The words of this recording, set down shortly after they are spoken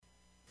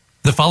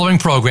The following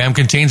program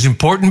contains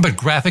important but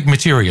graphic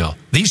material.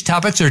 These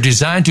topics are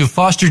designed to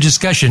foster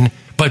discussion,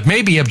 but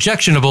may be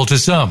objectionable to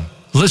some.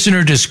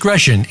 Listener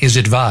discretion is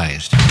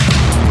advised.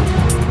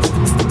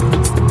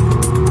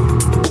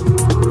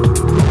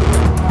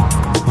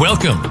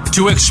 Welcome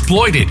to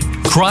Exploited: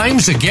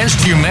 Crimes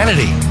Against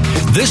Humanity.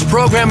 This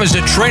program is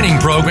a training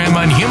program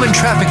on human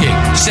trafficking,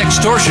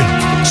 sextortion,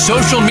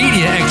 social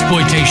media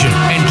exploitation,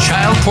 and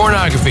child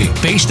pornography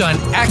based on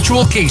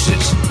actual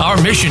cases. Our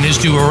mission is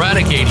to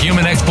eradicate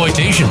human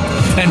exploitation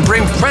and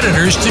bring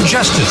predators to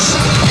justice.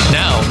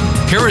 Now,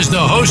 here is the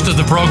host of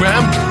the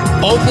program,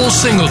 Opal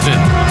Singleton.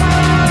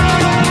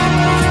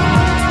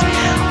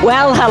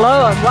 Well,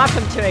 hello, and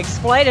welcome to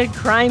Exploited: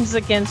 Crimes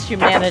Against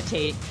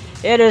Humanity.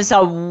 It is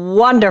a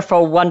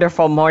wonderful,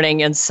 wonderful morning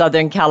in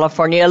Southern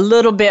California. A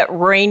little bit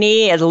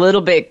rainy, a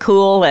little bit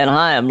cool, and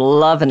I am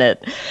loving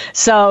it.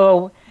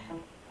 So,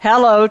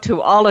 hello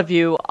to all of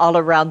you all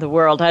around the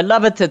world. I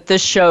love it that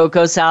this show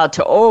goes out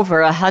to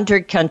over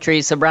 100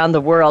 countries around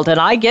the world, and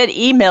I get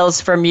emails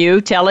from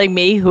you telling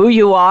me who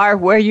you are,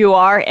 where you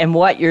are, and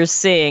what you're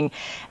seeing.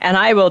 And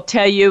I will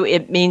tell you,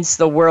 it means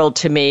the world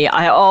to me.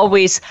 I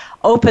always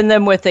open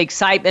them with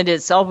excitement.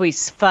 It's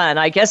always fun.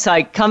 I guess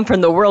I come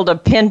from the world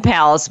of pen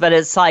pals, but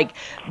it's like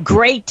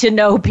great to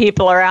know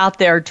people are out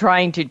there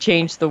trying to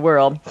change the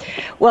world.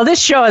 Well,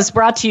 this show is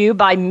brought to you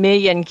by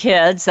Million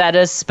Kids. That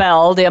is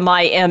spelled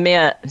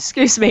M-I-L-L-I-O-N,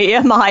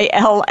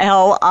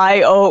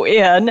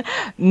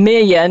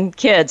 Million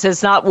Kids.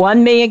 It's not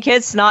 1 million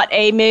kids, not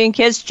a million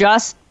kids,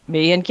 just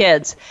Million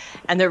Kids.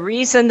 And the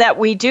reason that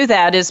we do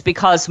that is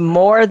because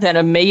more than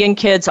 1 million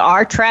kids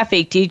are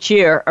trafficked each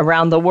year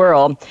around the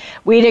world.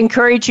 We'd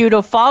encourage you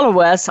to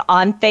follow us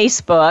on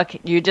Facebook.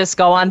 You just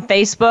go on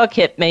Facebook,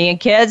 hit Million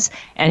Kids,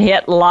 and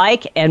hit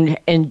like and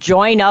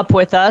join up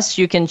with us.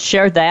 You can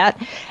share that.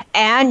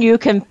 And you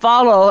can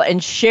follow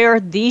and share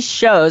these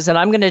shows. And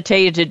I'm going to tell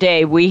you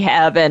today, we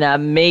have an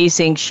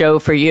amazing show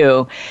for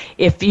you.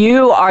 If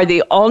you are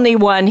the only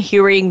one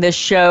hearing this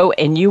show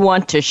and you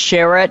want to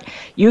share it,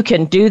 you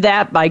can do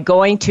that by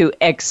going to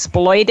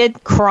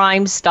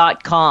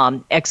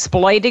exploitedcrimes.com.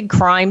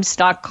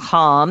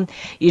 Exploitedcrimes.com.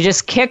 You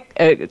just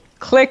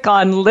click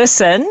on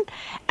listen,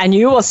 and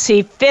you will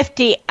see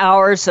 50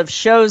 hours of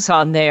shows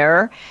on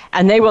there,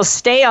 and they will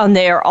stay on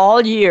there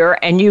all year.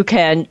 And you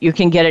can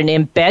get an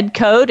embed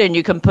code, and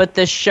you can put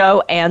this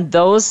show and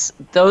those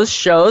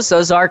shows,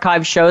 those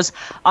archive shows,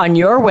 on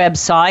your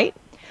website.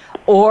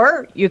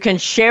 Or you can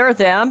share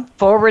them,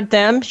 forward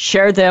them,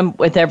 share them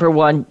with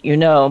everyone you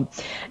know.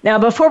 Now,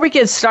 before we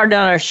get started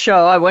on our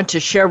show, I want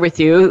to share with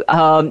you,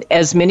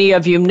 as many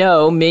of you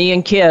know,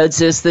 Million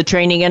Kids is the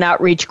training and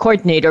outreach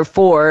coordinator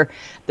for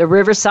the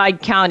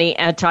Riverside County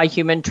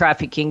Anti-Human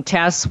Trafficking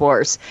Task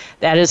Force.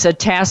 That is a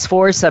task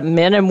force of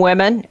men and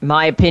women, in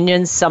my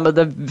opinion, some of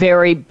the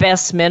very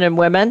best men and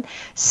women.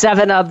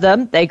 7 of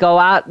them, they go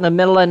out in the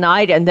middle of the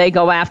night and they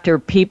go after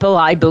people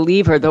I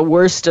believe are the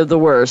worst of the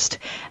worst.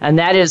 And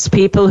that is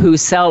people who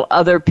sell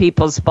other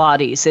people's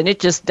bodies. And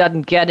it just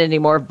doesn't get any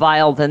more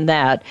vile than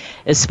that,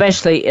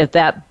 especially if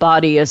that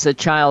body is a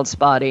child's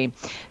body.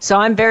 So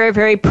I'm very,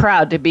 very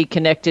proud to be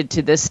connected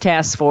to this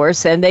task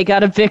force. And they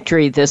got a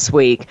victory this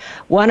week.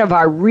 One of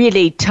our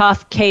really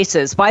tough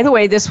cases. By the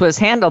way, this was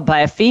handled by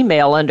a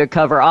female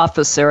undercover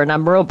officer, and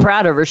I'm real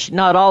proud of her. She's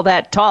not all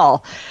that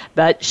tall,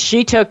 but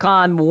she took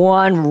on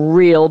one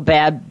real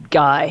bad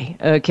guy,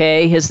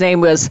 okay? His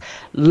name was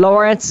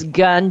Lawrence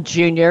Gunn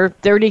Jr.,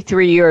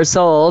 33 years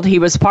old. He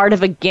was part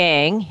of a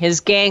gang. His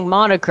gang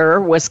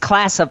moniker was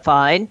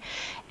Classified.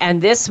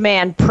 And this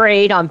man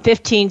preyed on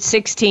 15,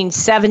 16,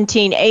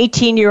 17,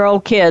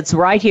 18-year-old kids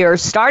right here,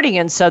 starting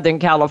in Southern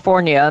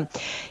California.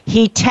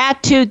 He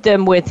tattooed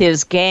them with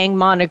his gang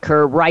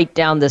moniker right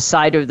down the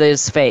side of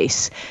his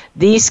face.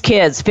 These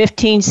kids,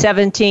 15,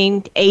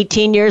 17,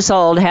 18 years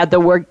old, had the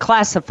word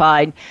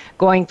Classified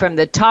going from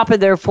the top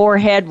of their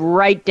forehead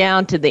right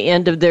down to the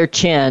end of their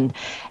chin.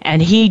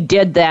 And he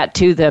did that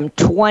to them,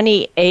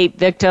 28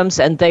 victims,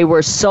 and they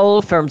were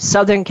sold from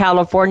Southern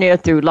California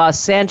through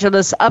Los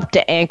Angeles up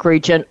to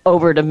Anchorage and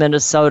over to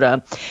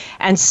Minnesota.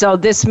 And so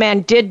this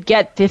man did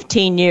get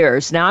 15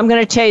 years. Now, I'm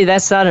going to tell you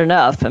that's not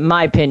enough, in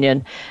my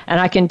opinion. And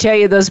I can tell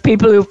you those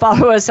people who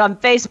follow us on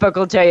Facebook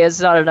will tell you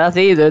it's not enough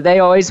either. They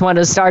always want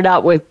to start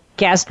out with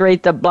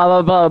castrate the blah,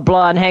 blah, blah,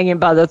 blah, and hang him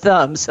by the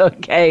thumbs,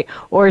 okay,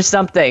 or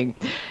something.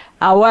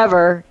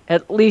 However,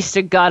 at least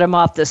it got him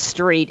off the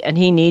street, and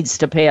he needs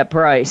to pay a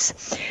price.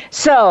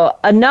 So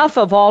enough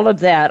of all of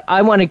that.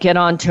 I want to get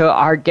on to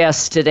our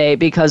guest today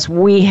because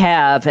we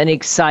have an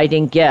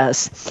exciting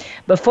guest.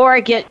 Before I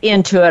get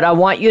into it, I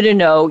want you to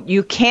know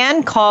you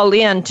can call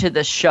in to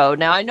the show.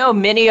 Now, I know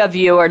many of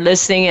you are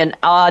listening in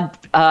odd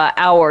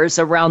hours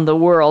around the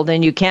world,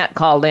 and you can't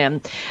call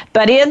in.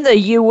 But in the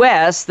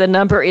U.S., the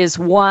number is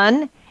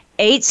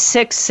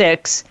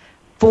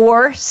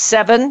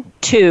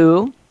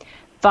 1-866-472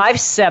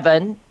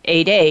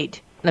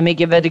 5788. Let me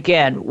give it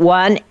again.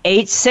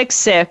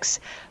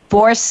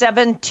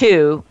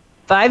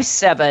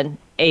 1-866-472-5788.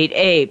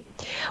 888.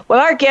 Well,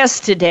 our guests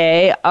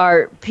today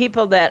are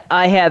people that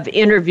I have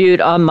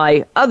interviewed on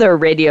my other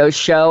radio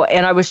show,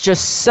 and I was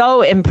just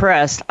so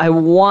impressed. I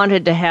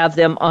wanted to have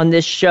them on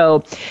this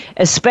show,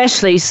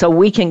 especially so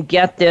we can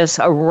get this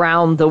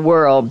around the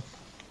world.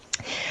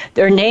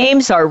 Their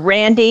names are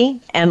Randy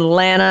and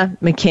Lana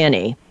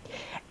McKinney,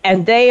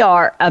 and they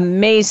are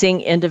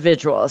amazing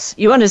individuals.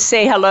 You want to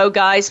say hello,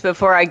 guys,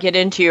 before I get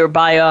into your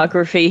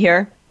biography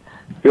here?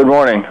 Good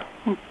morning.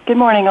 Good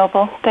morning,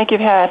 Opal. Thank you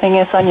for having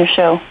us on your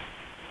show.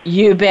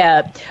 You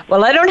bet.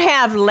 Well, I don't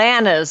have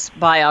Lana's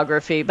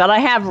biography, but I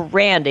have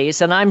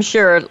Randy's, and I'm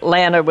sure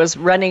Lana was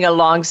running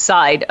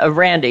alongside of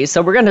Randy,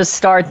 so we're going to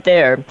start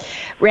there.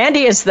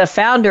 Randy is the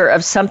founder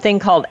of something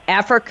called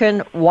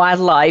African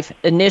Wildlife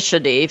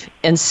Initiative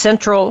in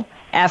Central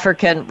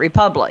African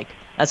Republic.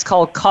 That's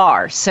called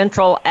CAR,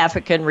 Central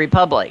African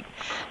Republic.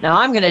 Now,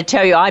 I'm going to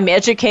tell you, I'm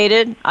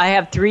educated. I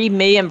have 3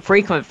 million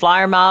frequent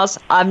flyer miles.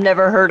 I've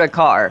never heard of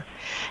CAR.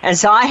 And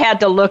so I had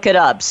to look it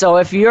up. So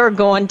if you're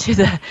going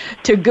to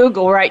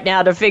Google right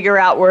now to figure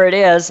out where it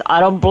is, I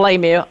don't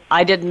blame you.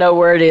 I didn't know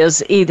where it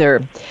is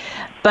either.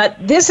 But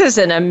this is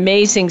an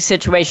amazing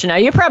situation. Now,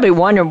 you're probably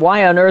wondering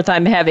why on earth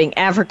I'm having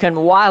African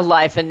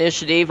Wildlife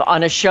Initiative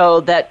on a show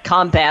that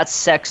combats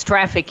sex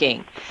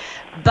trafficking.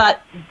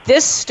 But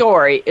this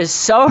story is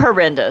so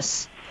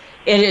horrendous.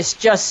 It is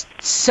just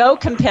so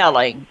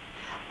compelling.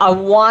 I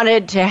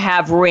wanted to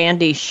have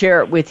Randy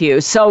share it with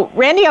you. So,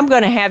 Randy, I'm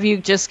going to have you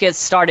just get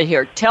started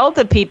here. Tell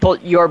the people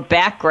your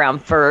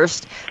background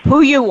first,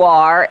 who you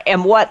are,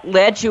 and what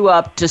led you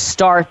up to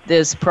start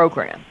this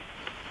program.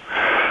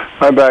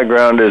 My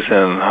background is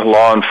in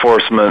law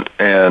enforcement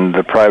and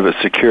the private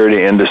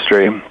security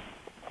industry.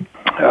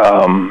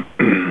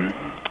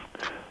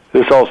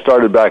 This all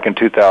started back in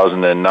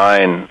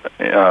 2009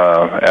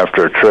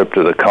 after a trip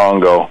to the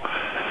Congo.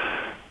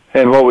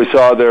 And what we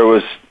saw there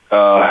was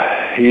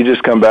you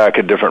just come back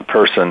a different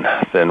person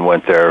than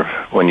went there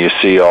when you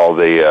see all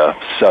the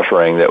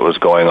suffering that was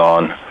going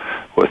on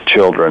with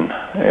children.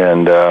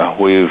 And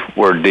we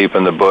were deep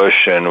in the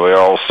bush, and we were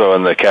also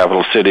in the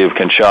capital city of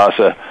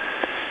Kinshasa.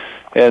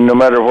 And no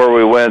matter where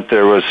we went,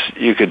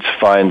 you could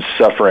find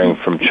suffering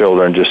from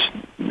children, just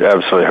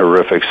absolutely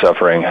horrific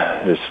suffering.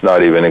 It's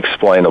not even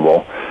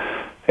explainable.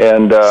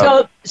 And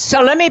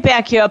so let me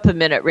back you up a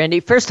minute, Randy.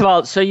 First of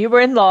all, so you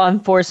were in law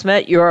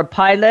enforcement. You're a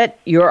pilot.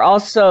 You're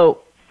also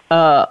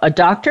a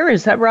doctor.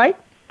 Is that right?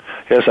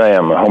 Yes, I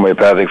am a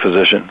homeopathic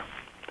physician.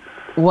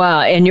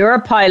 Wow. And you're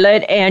a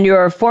pilot, and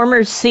you're a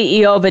former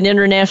CEO of an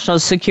international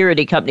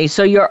security company.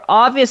 So you're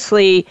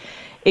obviously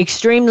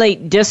extremely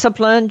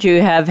disciplined.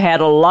 You have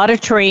had a lot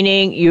of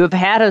training. You've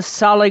had a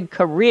solid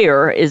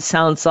career, it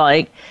sounds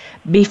like,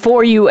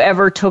 before you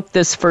ever took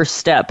this first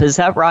step. Is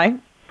that right?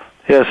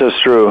 Yes,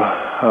 that's true.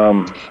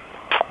 And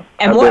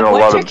I've been in a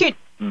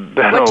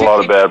lot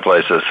of bad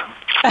places.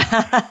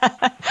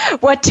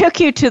 What took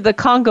you to the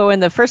Congo in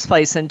the first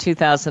place in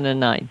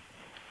 2009?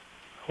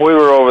 We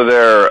were over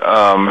there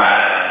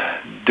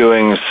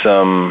doing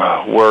some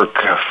work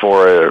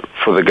for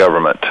the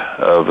government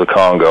of the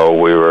Congo.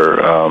 We were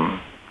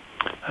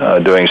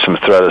doing some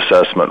threat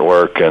assessment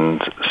work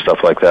and stuff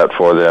like that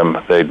for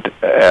them. They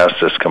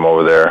asked us to come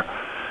over there.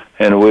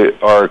 And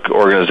our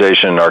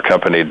organization, our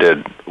company,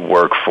 did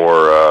work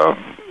for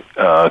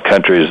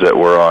countries that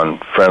were on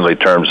friendly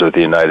terms with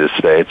the United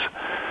States,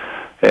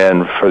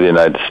 and for the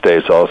United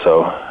States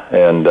also.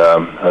 And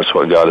that's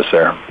what got us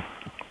there.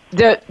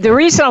 The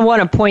reason I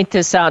want to point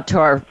this out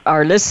to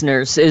our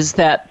listeners is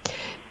that,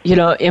 you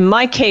know, in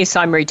my case,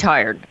 I'm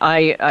retired.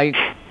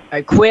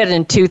 I quit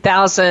in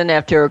 2000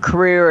 after a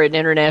career in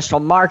international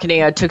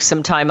marketing. I took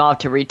some time off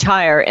to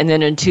retire, and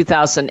then in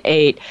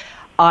 2008,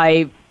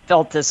 I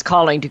felt this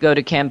calling to go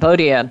to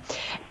Cambodia.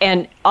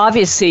 And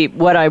obviously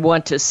what I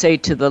want to say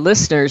to the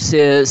listeners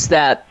is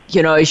that,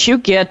 you know, as you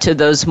get to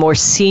those more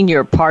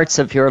senior parts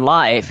of your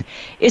life,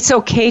 it's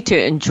okay to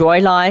enjoy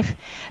life,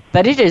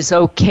 but it is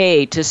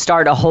okay to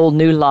start a whole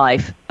new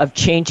life of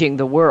changing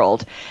the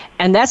world.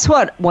 And that's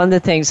what one of the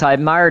things I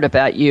admired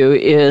about you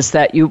is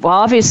that you've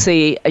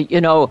obviously,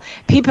 you know,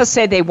 people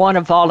say they want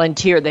to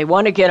volunteer, they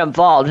want to get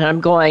involved. And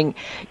I'm going,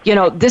 you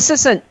know, this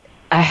isn't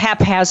a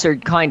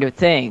haphazard kind of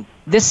thing.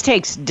 This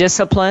takes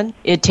discipline.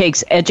 It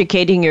takes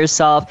educating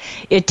yourself.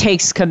 It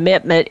takes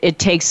commitment. It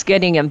takes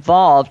getting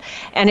involved.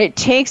 And it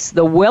takes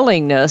the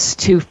willingness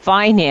to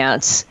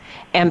finance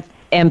and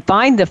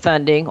find the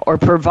funding or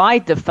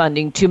provide the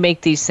funding to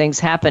make these things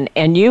happen.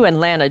 And you and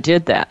Lana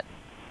did that.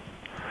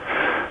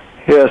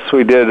 Yes,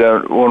 we did.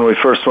 When we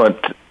first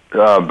went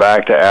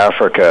back to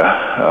Africa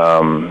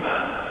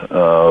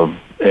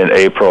in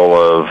April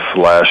of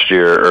last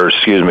year, or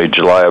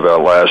July of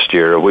last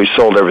year, we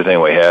sold everything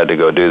we had to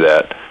go do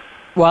that.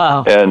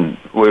 Wow. And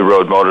we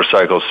rode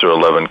motorcycles through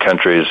 11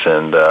 countries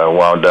and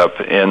wound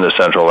up in the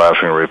Central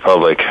African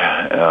Republic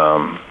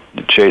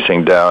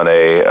chasing down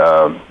a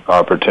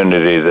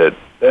opportunity that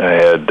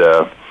had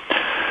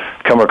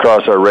come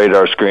across our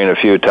radar screen a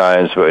few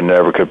times, but we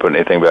never could put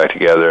anything back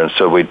together. And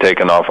so we'd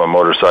taken off on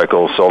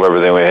motorcycles, sold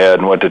everything we had,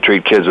 and went to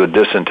treat kids with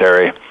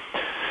dysentery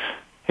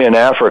in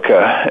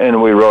Africa,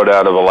 and we rode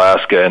out of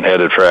Alaska and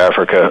headed for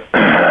Africa,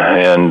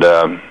 and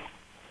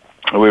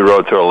we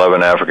rode through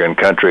 11 African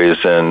countries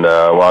and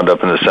wound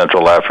up in the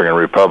Central African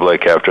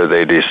Republic after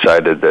they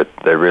decided that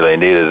they really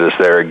needed us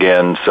there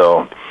again.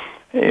 So,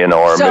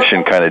 our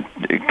mission kind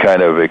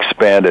of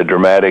expanded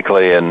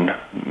dramatically in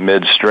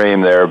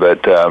midstream there,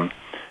 but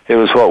it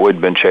was what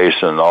we'd been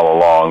chasing all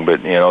along.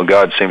 But,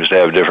 God seems to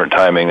have different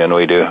timing than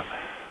we do.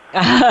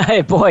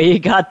 Boy, you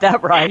got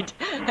that right.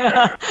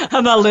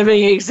 I'm a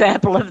living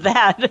example of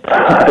that.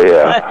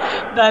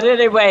 Yeah. But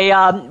anyway,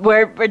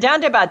 we're down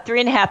to about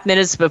 3.5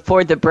 minutes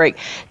before the break.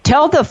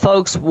 Tell the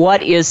folks,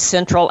 what is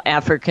Central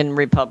African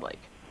Republic?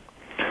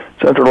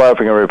 Central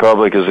African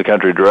Republic is a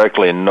country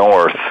directly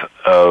north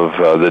of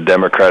the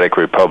Democratic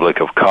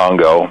Republic of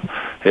Congo.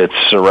 It's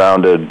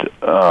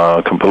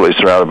completely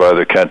surrounded by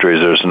other countries.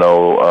 There's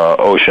no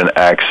ocean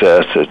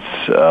access.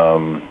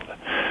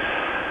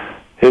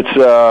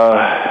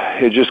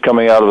 It's just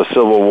coming out of a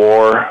civil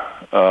war,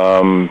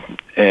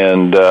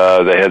 and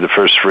they had the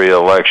first free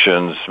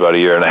elections about 1.5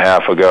 years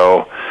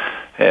ago,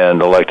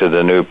 and elected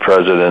a new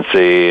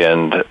presidency,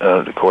 and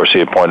of course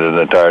he appointed an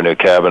entire new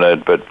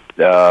cabinet. But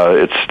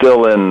they're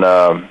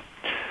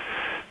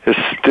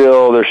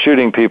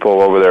shooting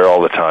people over there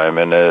all the time,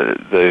 and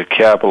the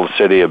capital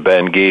city of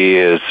Bangui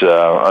is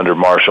under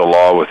martial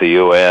law with the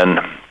UN.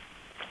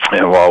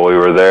 And while we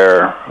were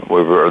there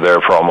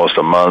for almost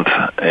a month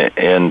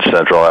in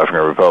Central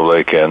African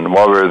Republic. And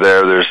while we were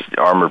there, there's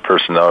armored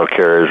personnel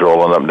carriers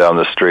rolling up and down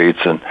the streets,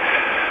 and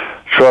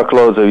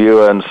truckloads of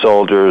UN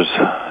soldiers,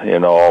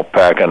 all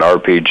packing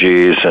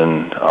RPGs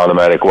and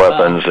automatic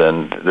weapons.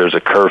 And there's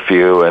a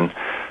curfew, and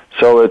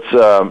so it's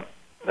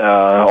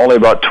only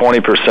about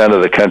 20%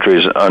 of the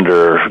country's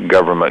under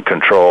government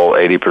control.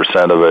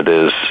 80% of it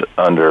is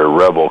under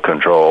rebel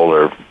control,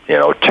 or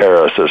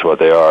terrorists is what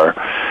they are.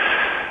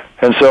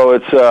 And so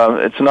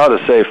it's not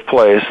a safe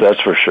place, that's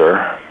for sure,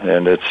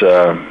 and it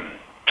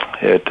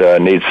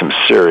needs some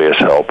serious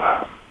help.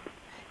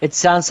 It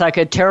sounds like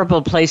a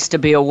terrible place to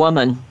be a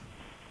woman.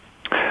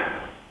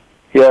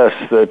 Yes,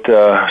 that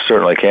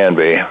certainly can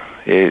be.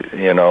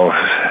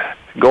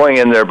 Going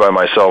in there by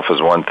myself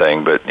is one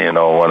thing, but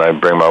when I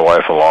bring my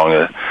wife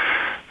along,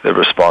 the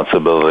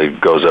responsibility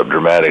goes up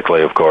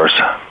dramatically, of course.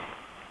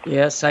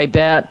 Yes, I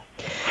bet.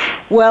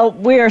 Well,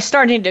 we are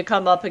starting to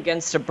come up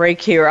against a break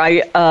here.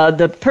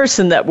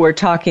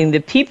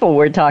 The people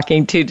we're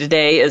talking to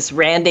today is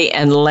Randy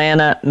and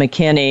Lana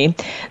McKinney.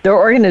 Their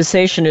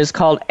organization is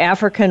called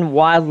African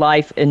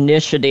Wildlife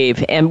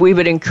Initiative, and we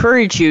would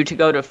encourage you to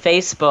go to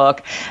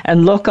Facebook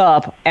and look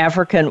up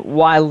African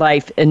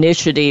Wildlife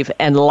Initiative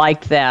and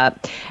like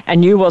that,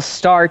 and you will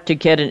start to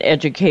get an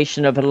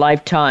education of a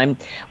lifetime.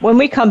 When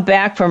we come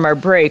back from our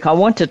break, I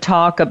want to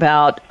talk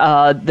about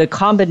the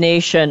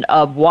combination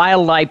of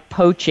wildlife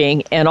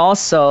poaching and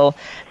also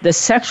the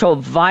sexual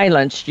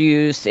violence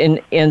used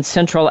in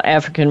Central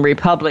African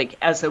Republic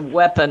as a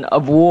weapon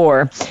of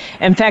war.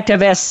 In fact,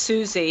 I've asked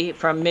Susie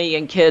from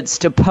Million Kids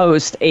to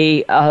post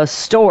a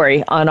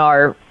story on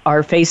our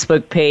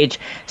Facebook page,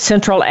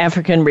 Central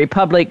African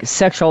Republic,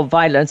 Sexual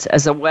Violence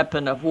as a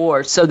Weapon of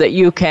War, so that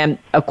you can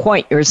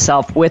acquaint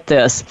yourself with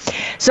this.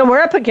 So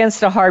we're up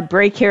against a hard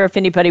break here. If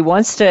anybody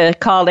wants to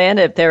call in,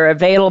 if they're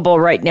available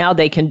right now,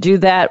 they can do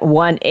that,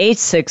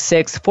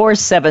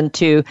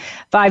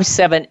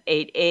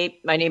 1-866-472-5788.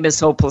 My name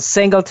is Opal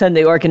Singleton.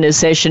 The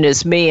organization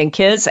is Me and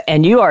Kids,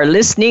 and you are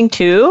listening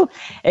to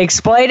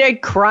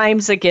Exploited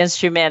Crimes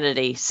Against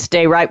Humanity.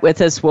 Stay right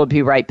with us. We'll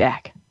be right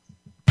back.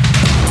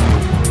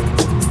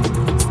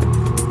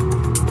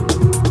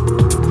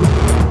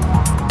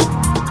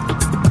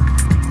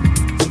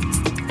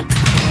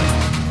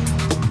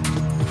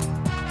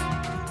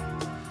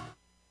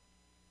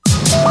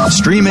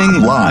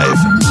 Streaming live,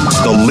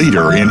 the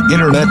leader in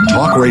Internet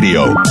talk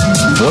radio,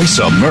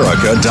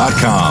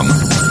 VoiceAmerica.com.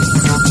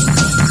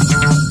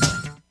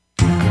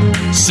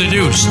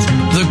 Seduced,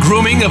 The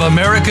Grooming of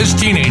America's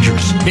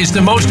Teenagers is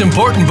the most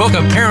important book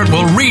a parent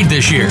will read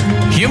this year.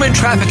 Human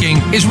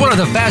trafficking is one of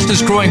the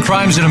fastest growing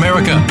crimes in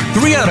America.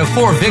 3 out of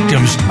 4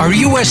 victims are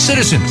U.S.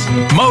 citizens.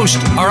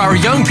 Most are our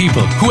young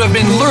people who have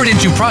been lured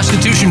into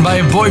prostitution by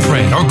a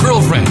boyfriend or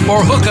girlfriend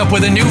or hook up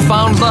with a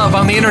newfound love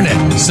on the internet.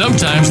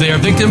 Sometimes they are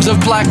victims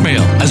of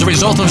blackmail as a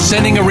result of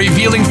sending a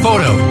revealing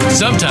photo.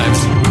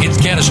 Sometimes it's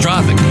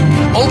catastrophic.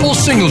 Opal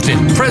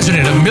Singleton,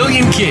 president of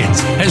Million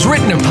Kids, has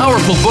written a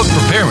powerful book for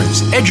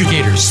parents,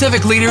 educators,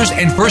 civic leaders,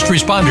 and first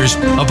responders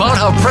about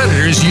how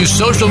predators use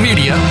social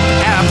media,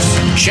 apps,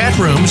 chat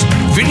rooms,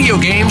 video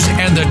games,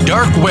 and the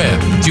dark web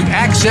to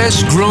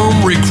access,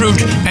 groom,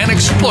 recruit, and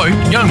exploit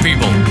young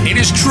people. It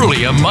is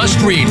truly a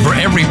must-read for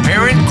every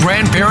parent,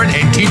 grandparent,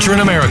 and teacher in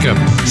America.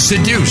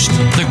 Seduced,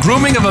 The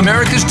Grooming of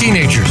America's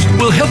Teenagers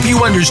will help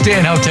you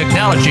understand how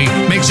technology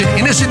makes an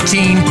innocent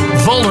teen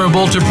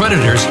vulnerable to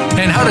predators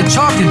and how to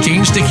talk to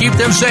teens to keep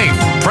them safe.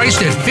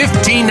 Priced at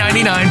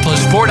 $15.99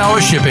 plus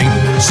 $4 shipping,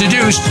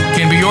 Seduced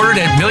can be ordered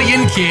at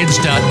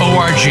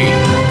millionkids.org.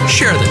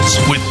 Share this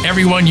with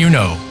everyone you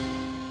know.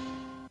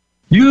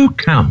 You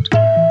count.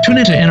 Tune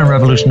into Inner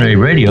Revolutionary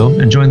Radio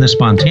and join the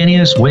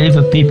spontaneous wave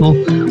of people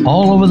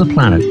all over the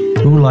planet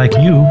who, like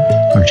you,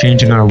 are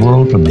changing our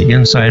world from the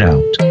inside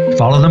out.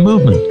 Follow the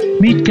movement.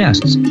 Meet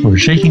guests who are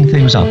shaking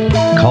things up.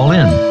 Call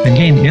in and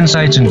gain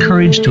insights and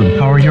courage to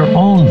empower your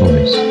own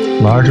voice.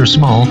 Large or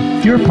small,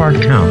 your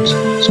part counts.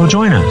 So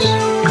join us.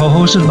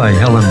 Co-hosted by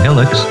Helen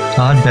Hillocks,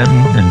 Todd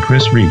Benton, and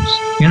Chris Reeves.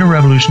 Inner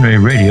Revolutionary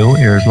Radio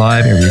airs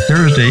live every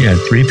Thursday at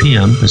 3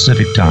 p.m.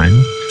 Pacific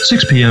Time,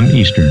 6 p.m.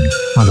 Eastern,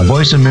 on the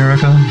Voice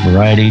America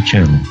Variety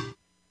Channel.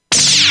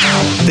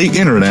 The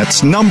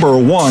Internet's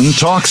 #1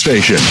 talk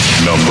station.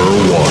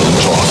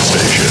 #1 talk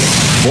station.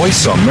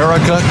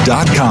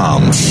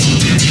 VoiceAmerica.com.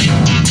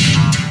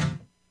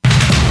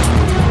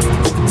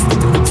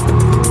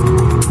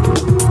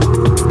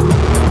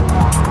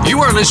 You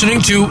are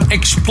listening to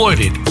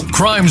Exploited: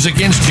 Crimes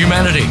Against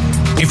Humanity.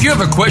 If you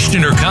have a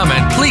question or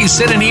comment, please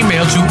send an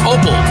email to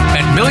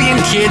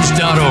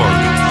opal@millionkids.org.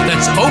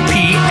 That's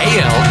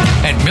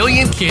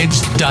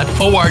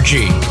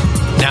OPAL@millionkids.org.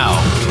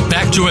 Now,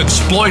 back to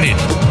Exploited: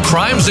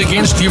 Crimes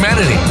Against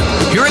Humanity.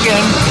 Here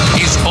again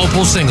is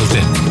Opal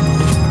Singleton.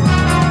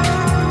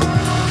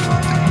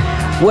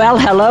 Well,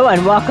 hello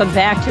and welcome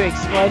back to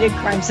Exploited: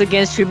 Crimes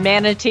Against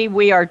Humanity.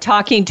 We are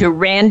talking to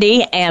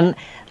Randy and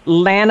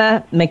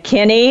Lana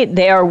McKinney.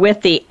 They are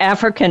with the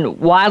African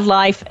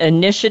Wildlife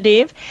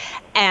Initiative,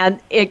 and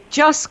it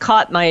just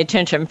caught my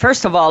attention.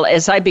 First of all,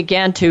 as I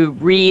began to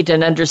read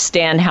and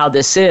understand how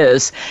this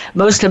is,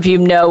 most of you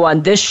know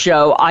on this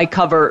show I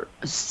cover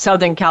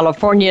Southern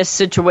California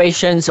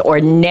situations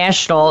or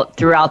national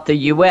throughout the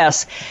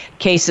U.S.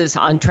 cases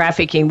on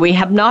trafficking. We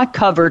have not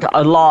covered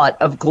a lot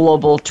of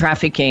global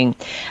trafficking.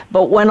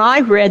 But when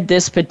I read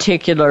this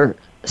particular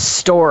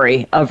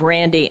story of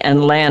Randy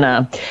and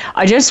Lana,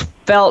 I just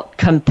felt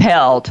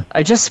compelled.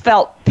 I just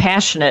felt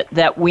passionate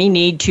that we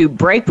need to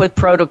break with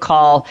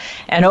protocol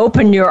and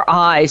open your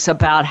eyes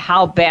about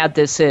how bad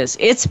this is.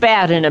 It's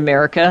bad in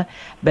America,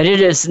 but it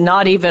is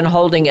not even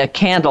holding a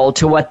candle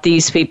to what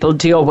these people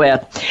deal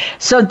with.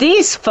 So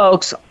these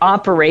folks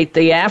operate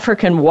the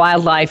African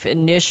Wildlife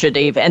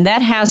Initiative, and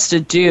that has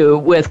to do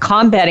with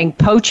combating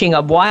poaching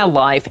of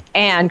wildlife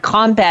and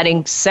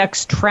combating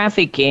sex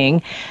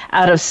trafficking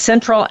out of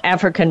Central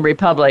African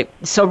Republic.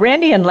 So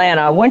Randy and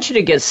Lana, I want you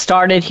to get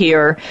started here.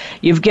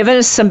 You've given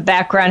us some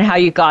background how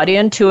you got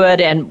into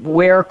it and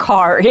where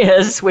CAR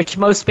is, which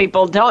most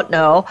people don't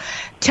know.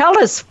 Tell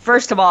us,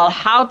 first of all,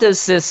 how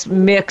does this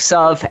mix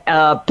of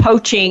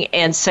poaching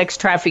and sex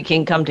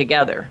trafficking come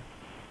together?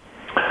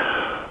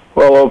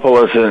 Well,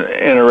 Opal, it's an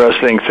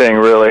interesting thing,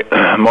 really.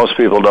 Most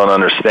people don't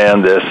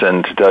understand this,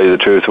 and to tell you the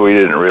truth, we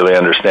didn't really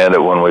understand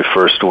it when we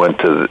first went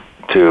to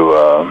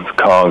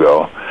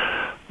Congo.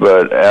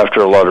 But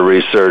after a lot of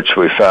research,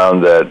 we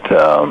found that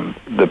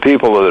the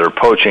people that are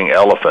poaching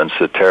elephants,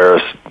 the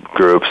terrorist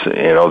groups,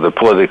 the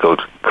political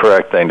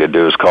correct thing to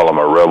do is call them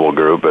a rebel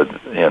group, but,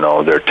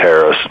 they're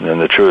terrorists in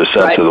the truest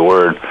sense of the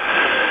word.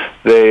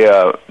 They,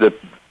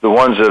 the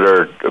ones that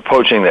are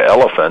poaching the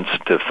elephants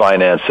to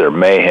finance their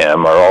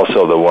mayhem are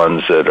also the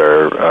ones that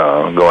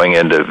are going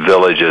into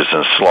villages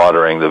and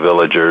slaughtering the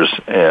villagers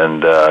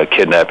and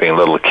kidnapping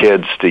little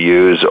kids to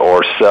use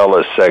or sell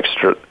as sex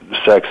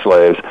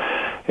slaves.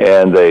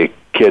 And they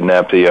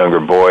kidnap the younger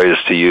boys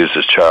to use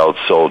as child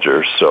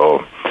soldiers.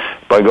 So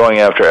by going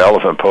after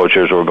elephant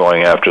poachers, we're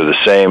going after the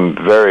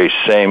very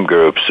same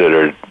groups that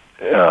are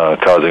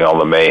causing all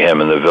the mayhem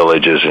in the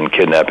villages and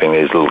kidnapping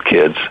these little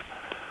kids.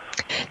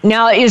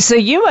 Now, is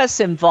the U.S.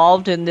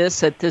 involved in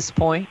this at this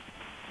point?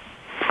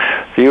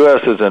 The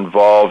U.S. is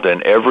involved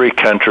in every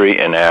country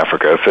in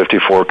Africa,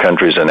 54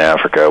 countries in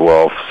Africa.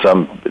 Well,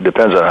 it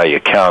depends on how you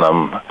count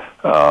them.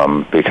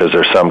 Because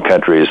there's some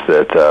countries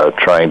that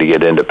trying to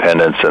get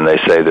independence and they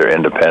say they're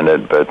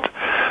independent, but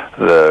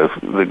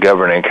the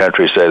governing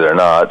countries say they're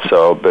not.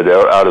 So, but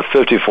out of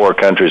 54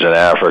 countries in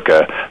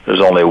Africa,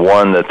 there's only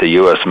one that the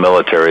U.S.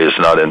 military is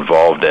not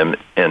involved in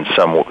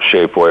some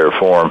shape, way, or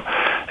form,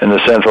 and the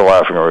Central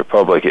African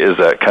Republic is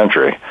that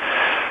country.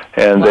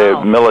 And the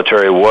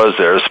military was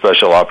there.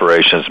 Special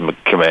Operations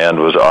Command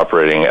was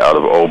operating out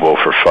of Obo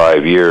for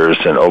 5 years,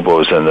 and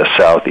Obo is in the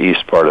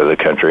southeast part of the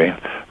country,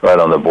 right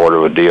on the border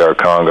with DR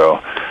Congo.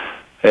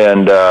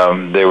 And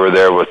they were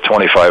there with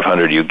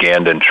 2,500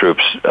 Ugandan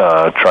troops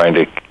trying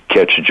to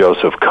catch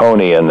Joseph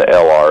Kony and the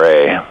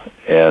LRA.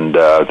 And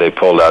they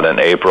pulled out in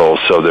April,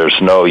 so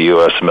there's no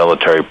U.S.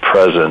 military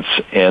presence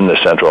in the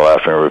Central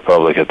African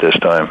Republic at this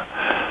time.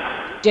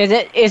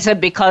 Is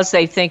it because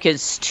they think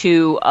it's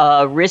too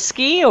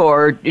risky,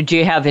 or do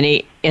you have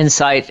any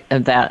insight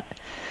of that?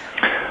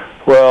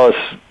 Well, it's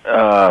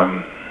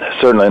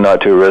certainly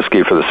not too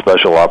risky for the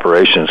Special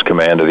Operations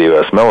Command of the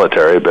U.S.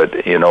 military, but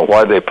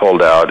why they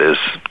pulled out is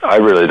I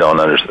really don't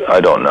understand.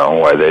 I don't know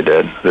why they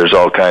did. There's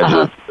all kinds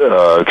of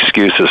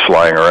excuses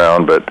flying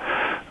around, but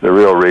the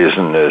real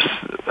reason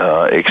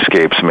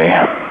escapes me.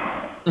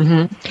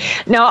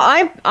 Mm-hmm. Now,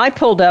 I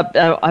pulled up,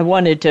 I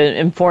wanted to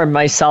inform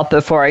myself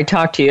before I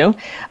talk to you,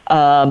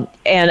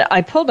 and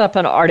I pulled up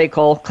an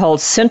article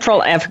called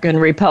Central African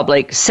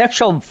Republic,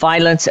 Sexual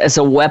Violence as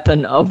a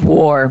Weapon of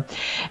War.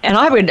 And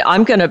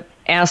I'm going to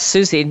ask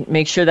Susie,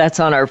 make sure that's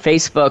on our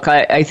Facebook.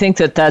 I think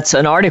that's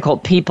an article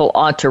people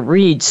ought to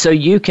read so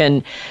you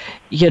can,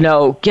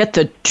 get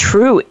the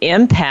true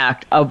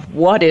impact of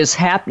what is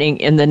happening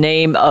in the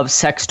name of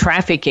sex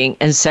trafficking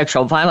and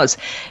sexual violence.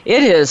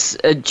 It is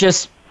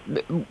just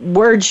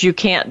words you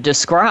can't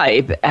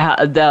describe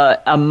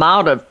the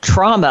amount of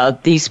trauma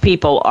these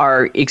people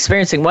are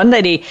experiencing. One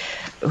lady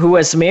who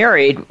was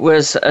married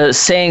was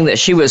saying that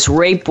she was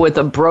raped with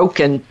a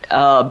broken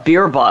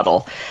beer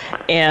bottle,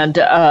 and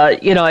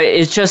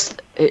it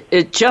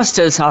just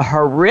is a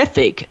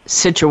horrific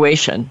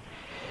situation.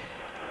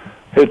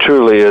 It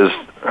truly is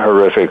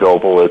horrific,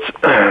 Opal.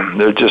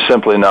 There's just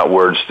simply not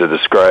words to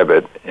describe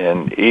it.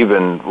 And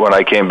even when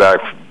I came back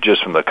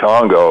just from the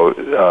Congo,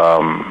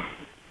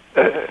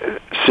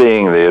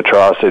 seeing the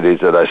atrocities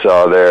that I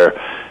saw there,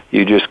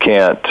 you just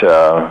can't,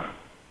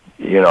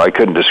 I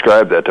couldn't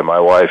describe that to my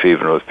wife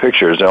even with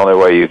pictures. The only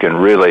way you can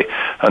really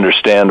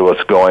understand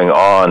what's going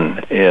on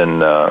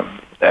in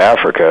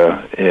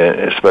Africa,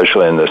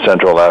 especially in the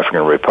Central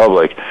African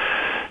Republic,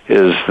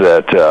 is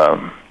that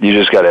you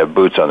just got to have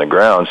boots on the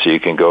ground so you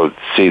can go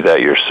see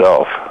that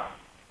yourself.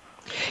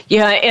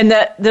 Yeah, and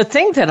the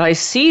thing that I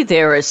see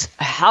there is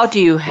how do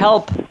you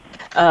help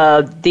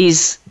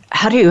these?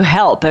 How do you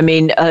help? I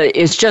mean,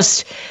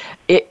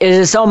 it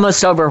is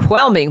almost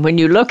overwhelming when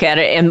you look at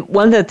it. And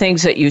one of the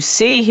things that you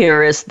see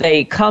here is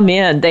they come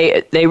in,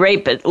 they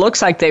rape, it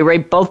looks like they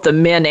rape both the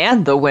men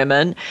and the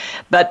women,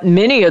 but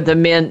many of the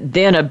men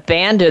then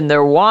abandon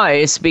their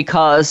wives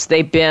because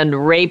they've been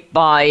raped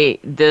by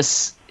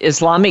this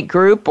Islamic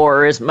group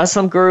or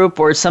Muslim group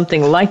or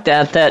something like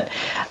that, then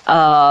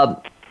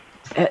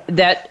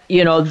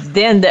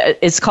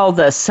it's called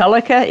the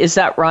Seleka, is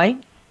that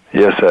right?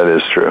 Yes, that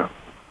is true.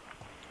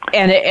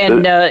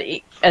 And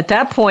at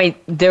that point,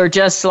 they're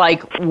just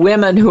like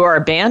women who are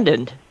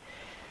abandoned.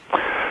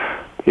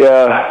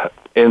 Yeah,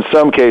 in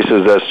some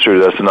cases that's true.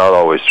 That's not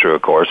always true,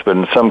 of course, but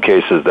in some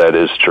cases that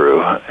is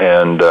true.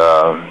 And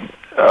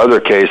other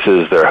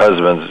cases,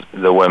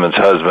 the women's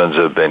husbands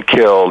have been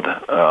killed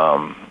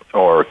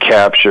or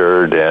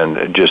captured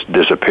and just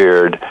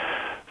disappeared.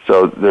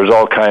 So there's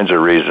all kinds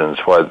of reasons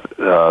why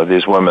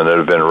these women that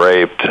have been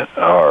raped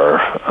are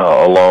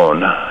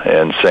alone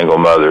and single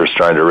mothers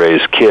trying to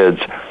raise kids,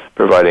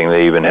 providing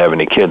they even have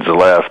any kids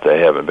left. They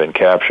haven't been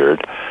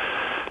captured.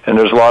 And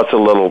there's lots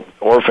of little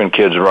orphan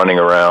kids running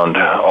around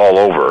all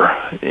over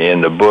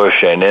in the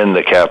bush and in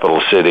the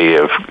capital city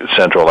of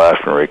Central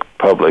African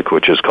Republic,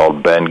 which is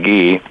called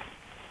Bangui.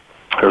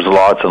 There's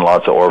lots and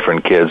lots of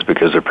orphan kids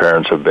because their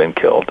parents have been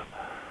killed.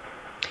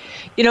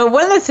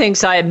 One of the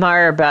things I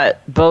admire about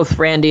both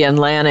Randy and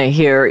Lana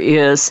here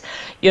is,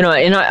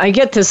 and I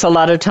get this a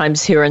lot of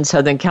times here in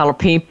Southern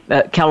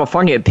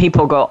California,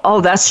 people go, oh,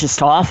 that's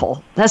just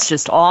awful. That's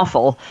just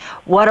awful.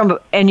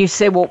 And you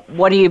say, well,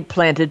 what do you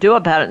plan to do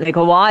about it? And they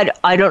go, well,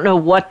 I don't know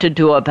what to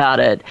do about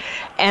it.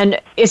 And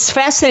it's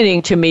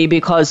fascinating to me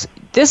because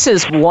this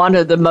is one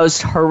of the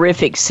most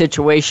horrific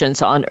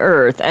situations on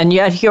earth. And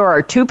yet here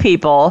are two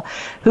people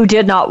who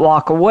did not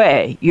walk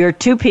away. You're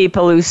two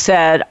people who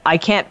said, I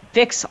can't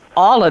fix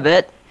all of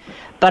it,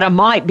 but I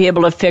might be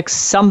able to fix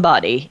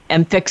somebody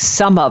and fix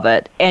some of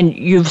it. And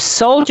you've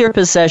sold your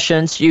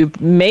possessions. You've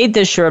made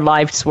this your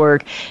life's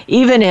work,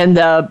 even in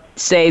the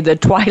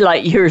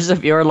twilight years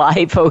of your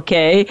life,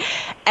 okay?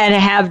 And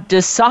have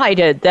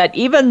decided that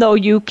even though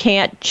you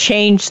can't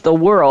change the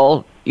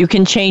world, you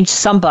can change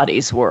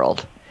somebody's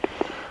world.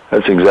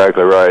 That's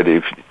exactly right.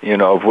 If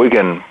we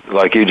can,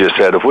 like you just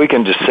said, if we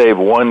can just save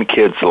one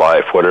kid's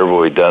life, whatever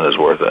we've done is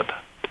worth it.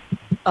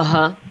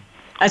 Uh-huh.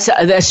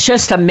 That's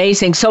just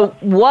amazing. So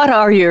what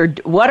are you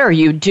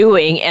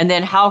doing, and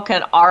then how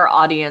can our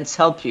audience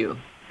help you?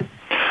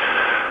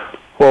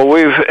 Well,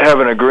 we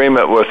have an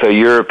agreement with a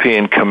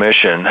European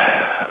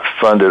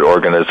Commission-funded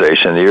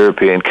organization. The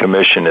European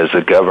Commission is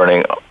the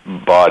governing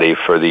body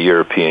for the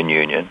European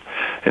Union.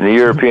 And the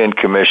European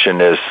Commission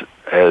has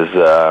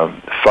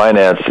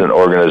financed an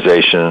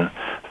organization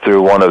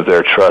through one of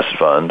their trust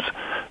funds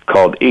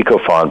called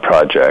Ecofon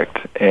Project,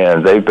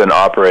 and they've been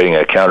operating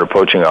a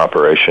counter-poaching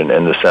operation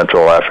in the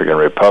Central African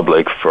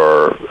Republic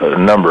for a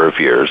number of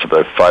years,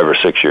 about 5 or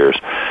 6 years.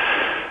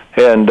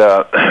 And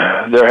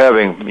they're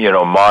having,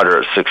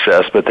 moderate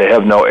success, but they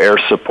have no air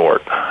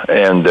support.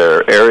 And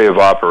their area of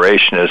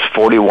operation is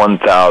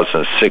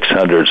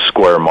 41,600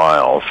 square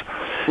miles.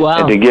 Wow.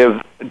 And to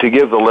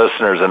give the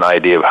listeners an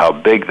idea of how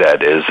big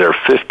that is, there are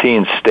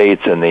 15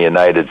 states in the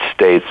United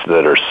States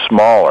that are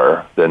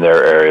smaller than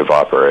their area of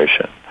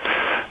operation.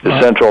 The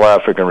Central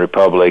African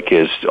Republic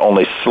is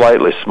only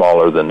slightly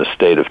smaller than the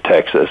state of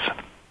Texas.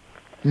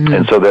 Mm.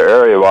 And so their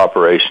area of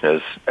operation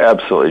is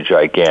absolutely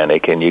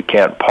gigantic, and you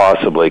can't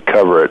possibly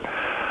cover it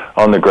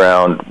on the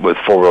ground with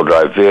four-wheel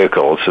drive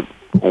vehicles.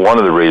 One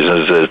of the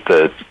reasons is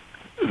that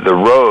the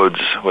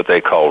roads, what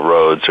they call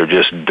roads, are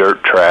just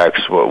dirt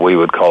tracks, what we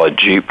would call a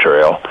Jeep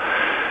trail.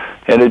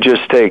 And it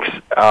just takes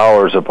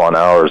hours upon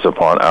hours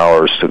upon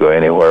hours to go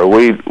anywhere.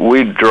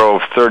 We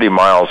drove 30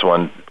 miles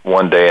one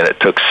day, and it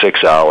took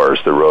 6 hours.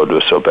 The road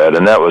was so bad,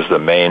 and that was the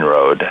main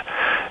road.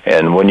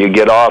 And when you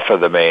get off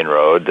of the main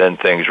road, then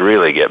things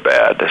really get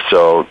bad.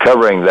 So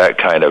covering that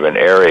kind of an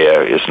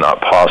area is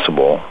not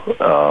possible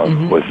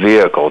with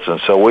vehicles.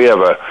 And so we have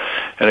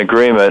an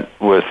agreement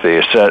with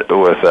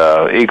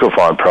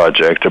EcoFawn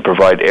Project to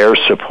provide air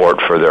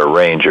support for their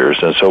rangers.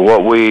 And so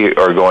what we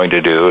are going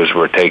to do is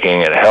we're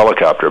taking a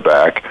helicopter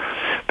back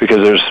because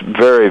there's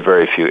very,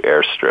 very few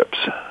airstrips.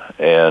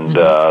 And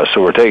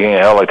so we're taking a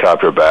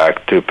helicopter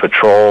back to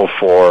patrol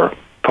for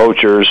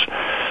poachers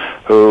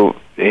who,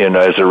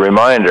 as a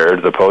reminder,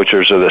 the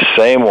poachers are the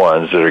same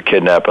ones that are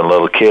kidnapping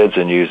little kids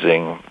and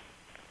using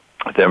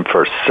them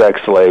for sex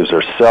slaves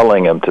or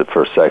selling them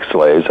for sex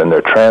slaves, and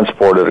they're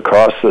transported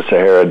across the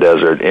Sahara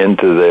Desert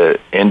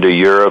into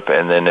Europe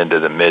and then into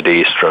the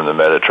Mideast from the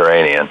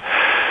Mediterranean.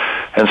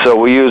 And so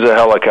we use a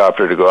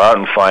helicopter to go out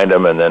and find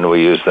them, and then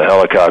we use the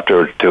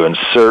helicopter to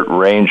insert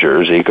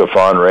rangers,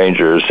 EcoFawn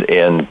rangers,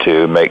 in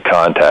to make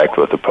contact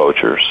with the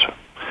poachers.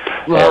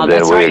 Well,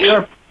 that's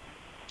right.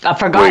 I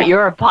forgot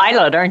you're a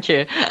pilot, aren't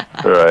you?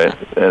 Right.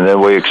 And then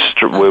we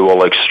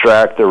will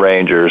extract the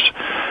rangers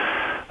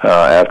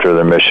after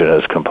their mission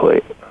is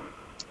complete.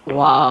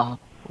 Wow.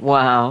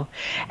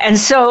 And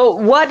so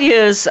what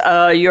is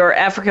your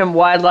African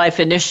Wildlife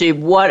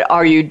Initiative? What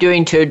are you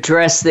doing to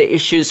address the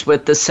issues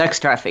with the sex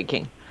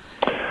trafficking?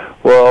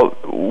 Well,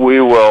 we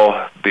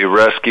will be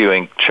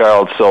rescuing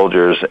child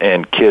soldiers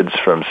and kids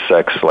from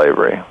sex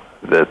slavery,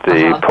 that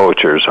the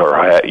poachers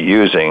are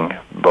using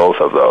both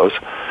of those.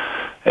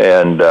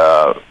 And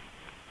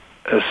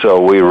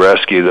so we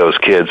rescue those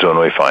kids when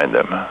we find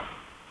them.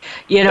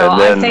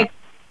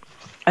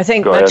 I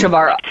think much of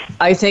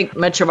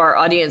our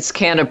audience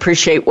can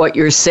appreciate what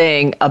you're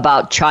saying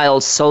about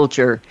child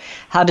soldier.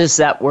 How does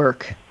that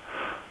work?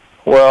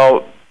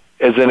 Well,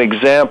 as an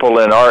example,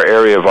 in our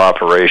area of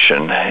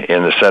operation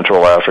in the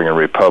Central African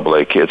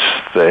Republic,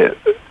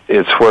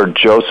 it's where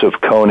Joseph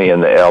Kony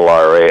and the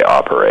LRA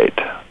operate.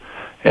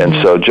 And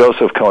so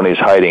Joseph Kony's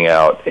hiding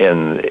out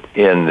in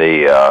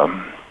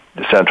the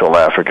Central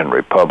African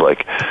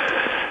Republic.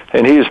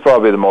 And he's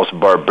probably the most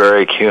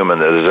barbaric human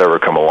that has ever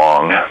come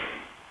along.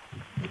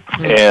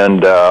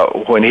 And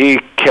when he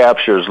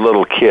captures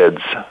little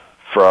kids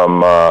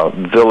from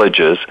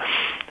villages,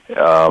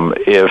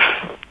 if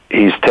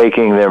he's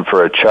taking them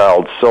for a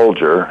child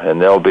soldier, and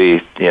they'll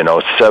be, 7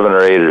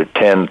 or 8 or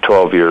 10,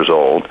 12 years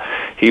old,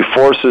 he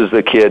forces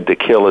the kid to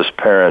kill his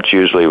parents,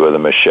 usually with a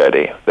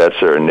machete. That's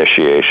their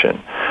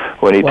initiation.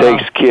 When he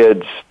takes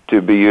kids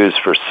to be used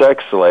for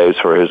sex slaves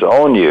for his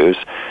own use,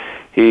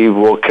 he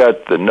will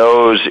cut the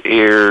nose,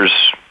 ears,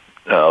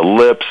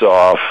 lips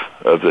off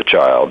of the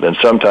child, and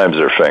sometimes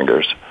their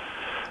fingers.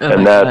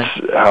 And that's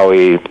how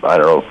he,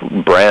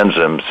 brands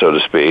them, so to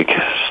speak,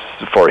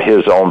 for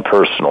his own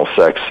personal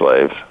sex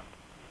slaves.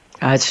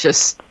 It's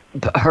just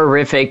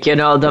horrific.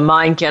 The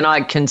mind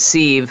cannot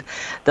conceive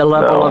the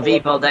level of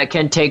evil that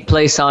can take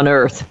place on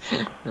Earth.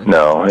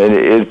 No.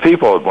 And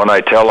people, when I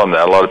tell them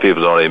that, a lot of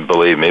people don't even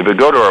believe me. But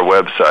go to our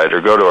website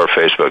or go to our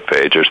Facebook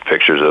page. There's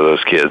pictures of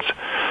those kids.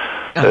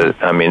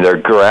 They're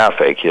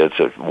graphic. It's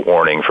a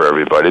warning for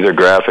everybody. They're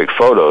graphic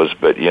photos,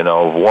 but,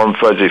 warm,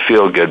 fuzzy,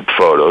 feel-good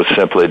photos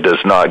simply does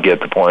not get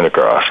the point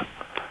across.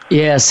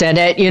 Yes, and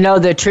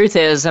the truth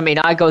is,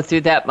 I go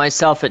through that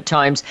myself at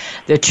times.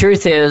 The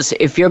truth is,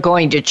 if you're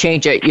going to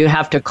change it, you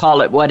have to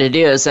call it what it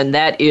is, and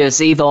that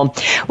is evil.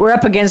 We're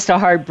up against a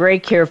hard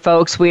break here,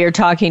 folks. We are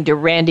talking to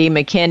Randy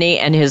McKinney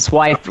and his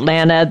wife,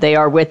 Lana. They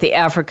are with the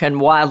African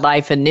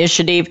Wildlife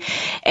Initiative,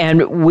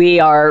 and we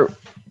are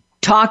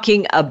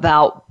talking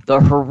about the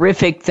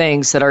horrific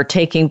things that are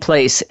taking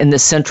place in the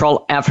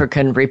Central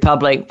African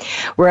Republic.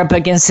 We're up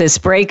against this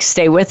break.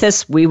 Stay with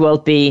us. We will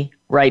be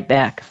right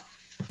back.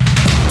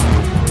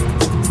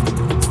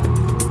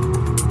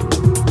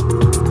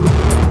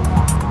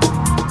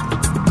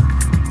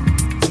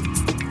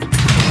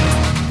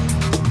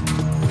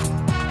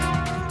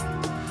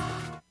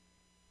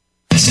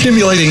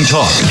 Stimulating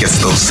talk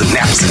gets those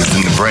synapses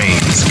in the brain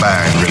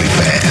firing really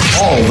fast.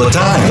 All the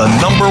time. The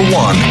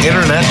 #1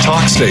 internet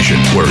talk station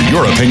where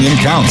your opinion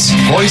counts.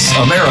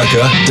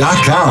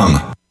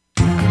 VoiceAmerica.com.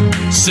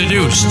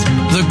 Seduced,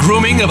 The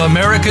Grooming of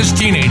America's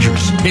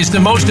Teenagers is the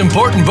most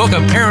important book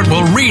a parent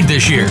will read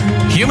this year.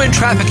 Human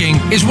trafficking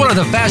is one of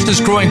the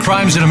fastest growing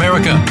crimes in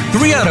America.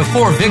 3 out of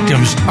 4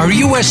 victims are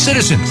U.S.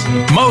 citizens.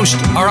 Most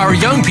are our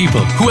young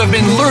people who have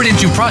been lured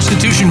into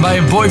prostitution by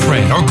a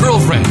boyfriend or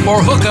girlfriend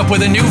or hook up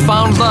with a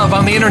newfound love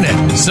on the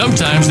internet.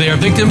 Sometimes they are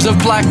victims of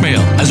blackmail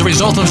as a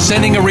result of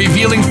sending a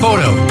revealing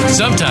photo.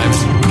 Sometimes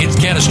it's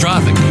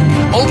catastrophic.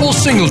 Opal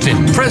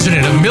Singleton,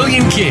 president of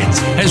Million Kids,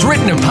 has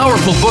written a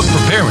powerful book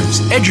for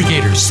parents,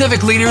 educators,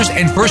 civic leaders,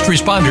 and first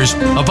responders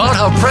about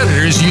how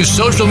predators use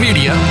social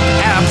media,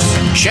 apps,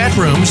 chat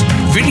rooms,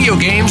 video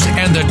games,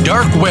 and the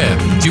dark web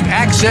to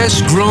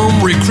access,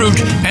 groom, recruit,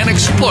 and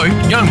exploit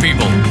young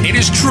people. It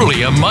is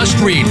truly a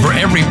must-read for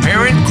every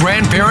parent,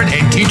 grandparent,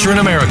 and teacher in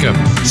America.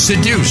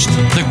 Seduced,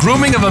 The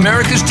Grooming of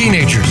America's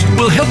Teenagers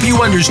will help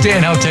you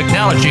understand how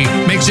technology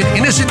makes an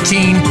innocent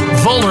teen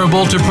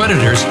vulnerable to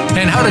predators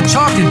and how to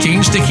talk to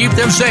teens to keep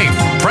them safe.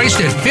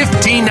 Priced at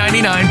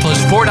 $15.99 plus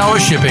 $4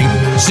 shipping,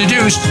 Seduced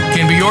produced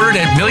can be ordered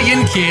at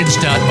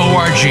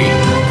millionkids.org.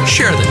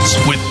 Share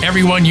this with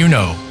everyone you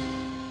know.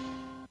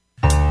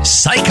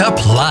 Psych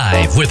Up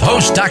Live with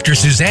host Dr.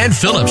 Suzanne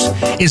Phillips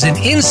is an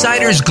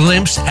insider's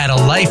glimpse at a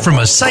life from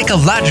a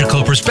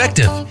psychological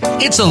perspective.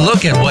 It's a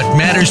look at what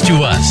matters to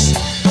us.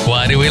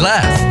 Why do we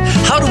laugh?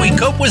 How do we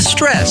cope with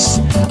stress?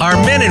 Are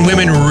men and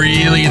women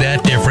really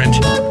that different?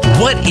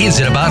 What is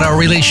it about our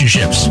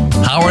relationships?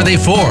 How are they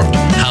formed?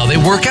 How they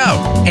work out?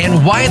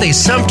 And why they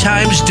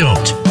sometimes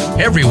don't?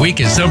 Every week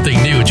is something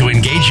new to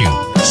engage you.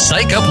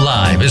 Psych Up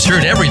Live is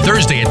heard every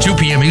Thursday at 2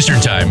 p.m.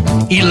 Eastern Time,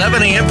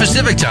 11 a.m.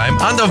 Pacific Time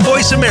on the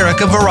Voice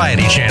America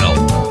Variety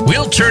Channel.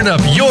 We'll turn up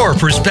your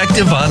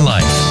perspective on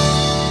life.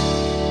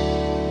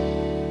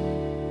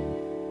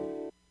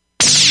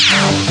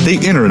 The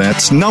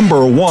Internet's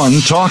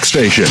 #1 talk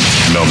station.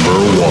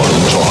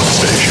 #1 talk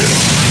station.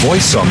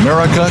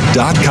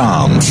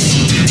 VoiceAmerica.com.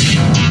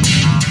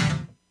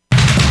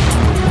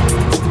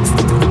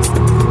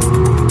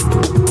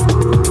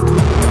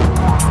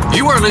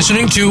 You are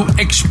listening to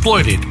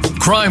Exploited,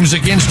 Crimes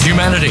Against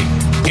Humanity.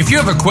 If you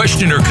have a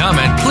question or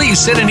comment, please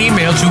send an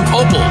email to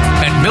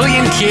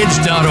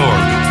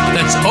opal@millionkids.org.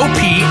 That's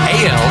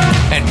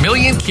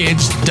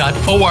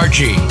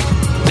OPAL@millionkids.org.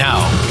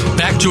 Now,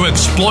 back to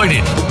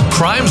Exploited,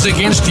 Crimes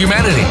Against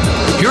Humanity.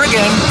 Here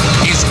again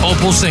is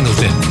Opal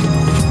Singleton.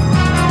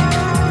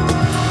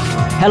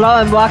 Hello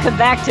and welcome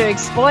back to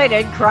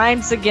Exploited,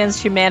 Crimes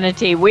Against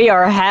Humanity. We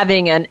are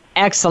having an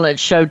excellent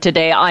show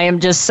today. I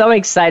am just so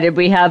excited.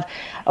 We have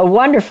a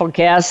wonderful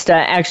guest,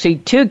 actually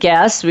two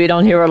guests. We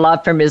don't hear a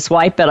lot from his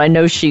wife, but I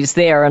know she's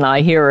there and I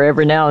hear her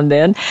every now and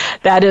then.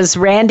 That is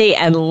Randy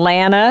and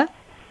Lana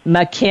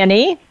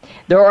McKinney.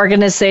 Their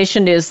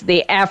organization is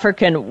the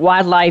African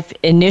Wildlife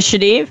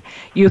Initiative.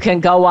 You can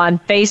go on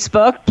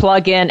Facebook,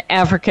 plug in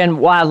African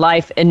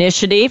Wildlife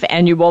Initiative,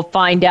 and you will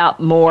find out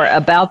more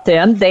about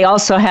them. They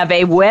also have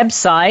a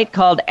website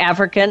called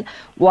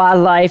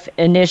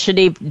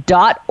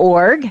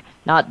AfricanWildlifeInitiative.org,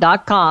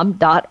 not .com,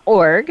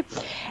 .org.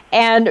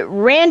 And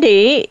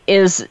Randy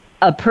is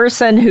a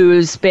person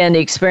who's been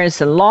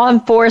experienced in law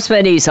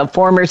enforcement. He's a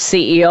former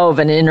CEO of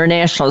an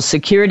international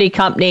security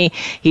company.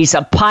 He's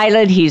a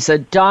pilot. He's a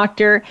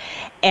doctor.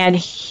 And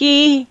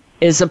he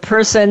is a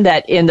person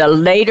that in the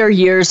later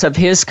years of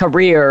his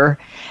career,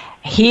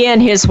 he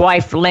and his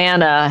wife,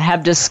 Lana,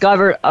 have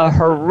discovered a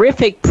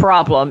horrific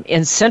problem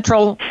in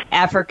Central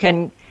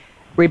African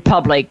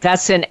Republic.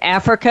 That's in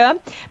Africa.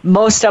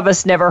 Most of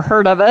us never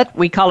heard of it.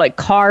 We call it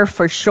CAR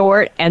for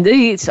short. And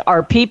these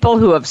are people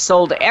who have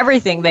sold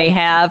everything they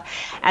have,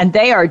 and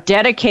they are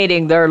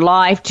dedicating their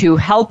life to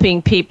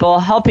helping people,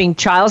 helping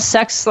child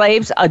sex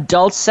slaves,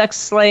 adult sex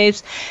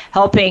slaves,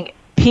 helping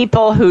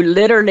people who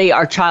literally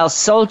are child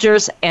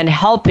soldiers, and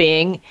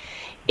helping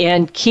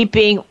in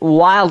keeping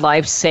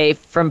wildlife safe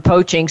from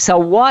poaching. So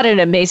what an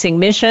amazing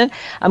mission.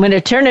 I'm going to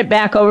turn it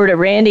back over to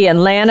Randy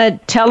and Lana.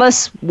 Tell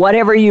us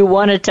whatever you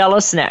want to tell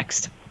us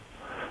next.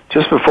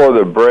 Just before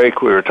the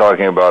break, we were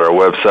talking about our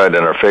website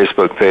and our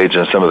Facebook page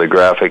and some of the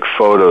graphic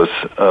photos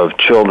of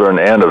children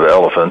and of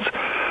elephants.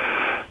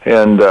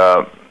 And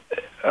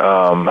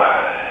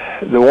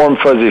the warm,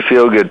 fuzzy,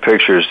 feel-good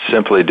pictures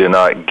simply do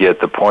not get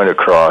the point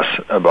across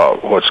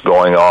about what's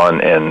going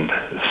on in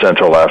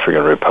Central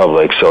African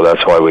Republic, so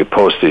that's why we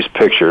post these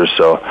pictures.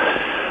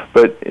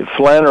 But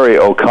Flannery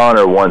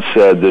O'Connor once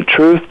said, "The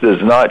truth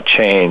does not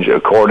change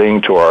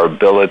according to our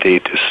ability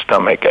to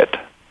stomach it."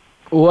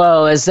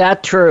 Whoa, is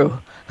that true?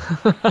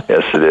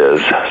 Yes, it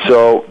is.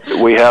 So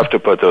we have to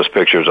put those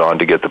pictures on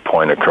to get the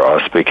point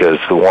across, because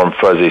the warm,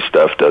 fuzzy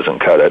stuff doesn't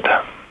cut it.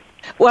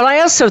 Well, I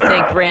also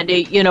think,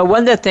 Randy,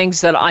 one of the things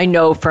that I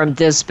know from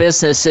this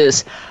business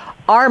is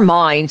our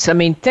minds. I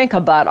mean, think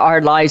about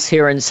our lives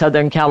here in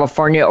Southern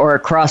California or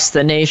across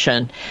the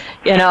nation.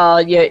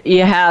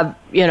 You have,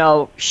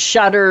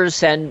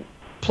 shutters and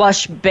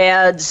plush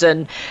beds,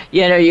 and,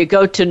 you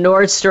go to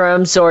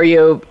Nordstrom's, or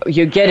you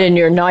get in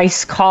your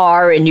nice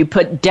car and you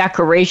put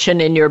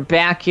decoration in your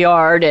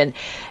backyard. And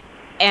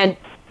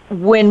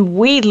when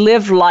we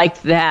live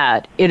like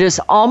that, it is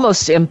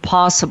almost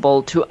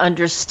impossible to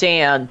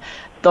understand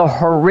the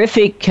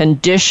horrific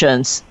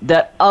conditions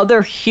that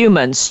other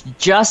humans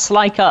just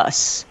like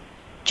us,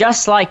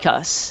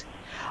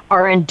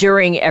 are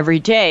enduring every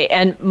day.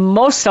 And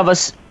most of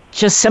us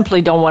just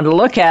simply don't want to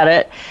look at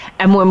it.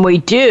 And when we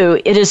do,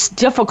 it is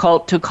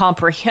difficult to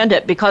comprehend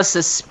it because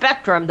the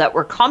spectrum that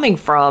we're coming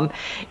from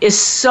is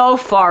so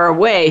far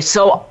away.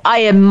 So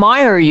I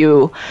admire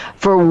you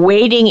for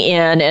wading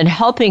in and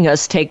helping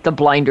us take the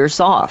blinders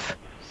off.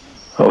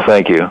 Well,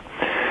 thank you.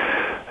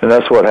 And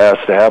that's what has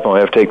to happen. We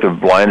have to take the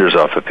blinders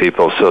off of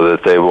people so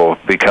that they will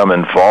become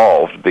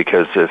involved,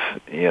 because if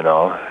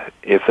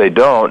they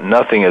don't,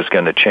 nothing is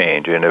going to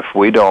change. And if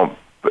we don't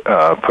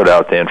put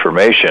out the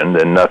information,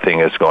 then nothing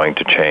is going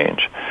to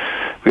change.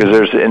 Because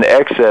there's in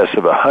excess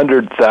of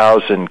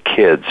 100,000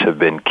 kids have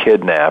been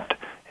kidnapped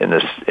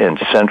in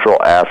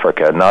Central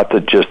Africa, not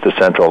just the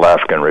Central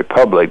African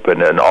Republic,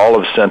 but in all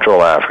of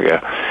Central Africa.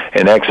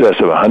 In excess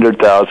of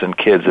 100,000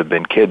 kids have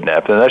been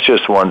kidnapped, and that's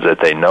just ones that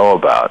they know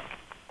about.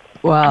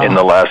 Wow. In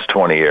the last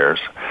 20 years.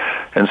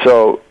 And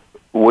so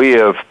we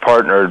have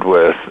partnered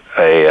with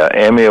a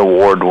Emmy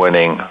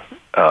Award-winning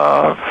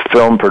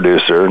film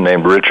producer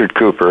named Richard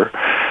Cooper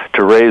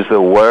to raise the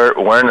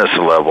awareness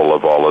level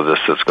of all of this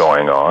that's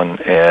going on.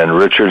 And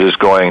Richard is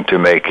going to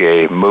make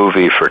a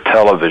movie for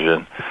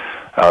television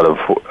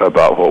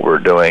about what we're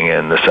doing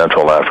in the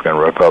Central African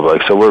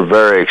Republic. So we're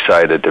very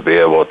excited to be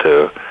able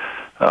to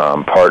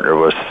partner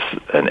with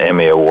an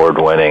Emmy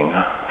Award-winning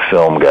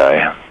film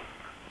guy.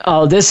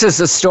 Oh, this is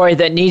a story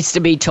that needs to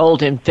be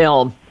told in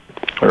film.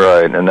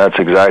 Right, and that's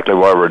exactly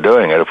why we're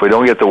doing it. If we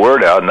don't get the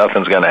word out,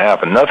 nothing's going to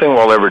happen. Nothing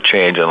will ever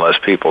change unless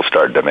people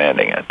start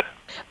demanding it.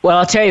 Well,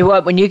 I'll tell you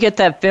what, when you get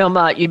that film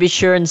out, you be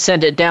sure and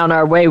send it down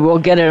our way. We'll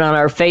get it on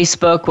our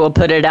Facebook. We'll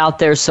put it out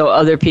there so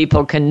other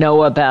people can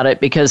know about it,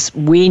 because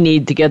we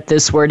need to get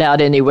this word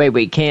out any way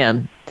we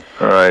can.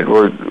 All right,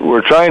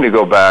 we're trying to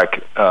go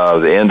back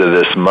the end of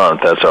this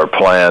month. That's our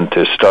plan,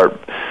 to start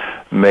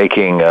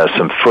making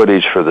some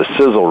footage for the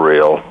sizzle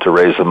reel to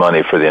raise the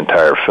money for the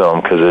entire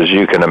film, because as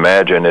you can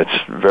imagine, it's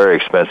very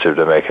expensive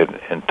to make an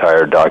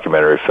entire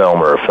documentary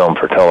film or a film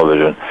for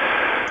television.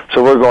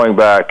 So we're going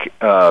back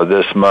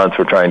this month.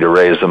 We're trying to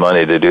raise the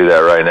money to do that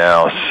right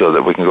now so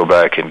that we can go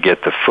back and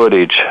get the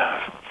footage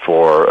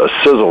for a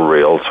sizzle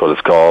reel, that's what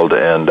it's called,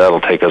 and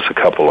that'll take us a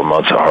couple of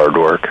months of hard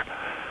work.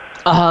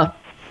 Uh-huh.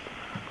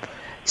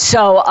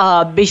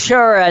 So be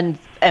sure and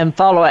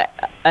follow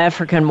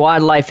African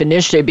Wildlife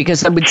Initiative,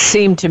 because it would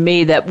seem to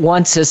me that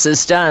once this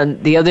is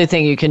done, the other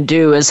thing you can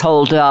do is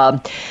hold,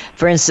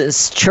 for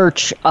instance,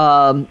 church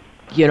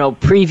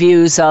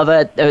previews of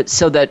it,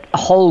 so that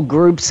whole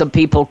groups of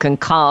people can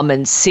come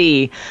and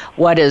see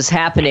what is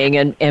happening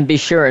and be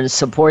sure and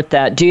support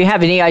that. Do you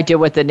have any idea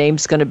what the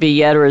name's going to be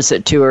yet, or is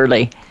it too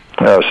early?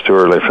 No, it's too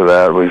early for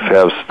that. We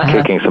have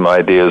kicking some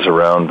ideas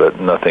around,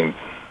 but nothing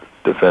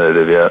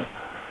definitive yet.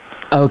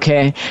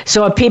 Okay.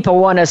 So if people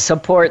want to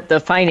support the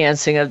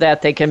financing of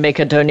that, they can make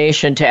a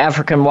donation to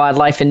African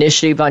Wildlife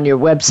Initiative on your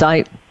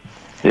website?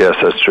 Yes,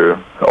 that's true.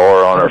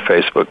 Or on our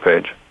Facebook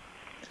page.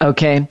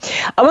 Okay.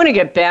 I want to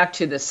get back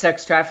to the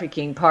sex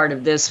trafficking part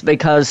of this,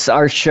 because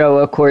our show,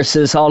 of course,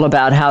 is all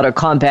about how to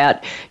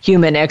combat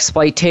human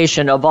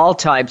exploitation of all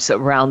types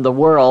around the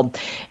world.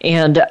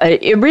 And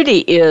it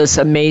really is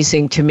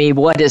amazing to me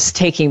what is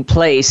taking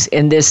place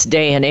in this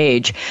day and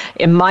age.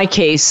 In my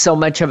case, so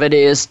much of it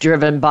is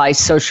driven by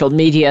social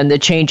media and the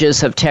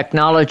changes of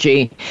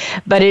technology.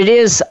 But it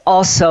is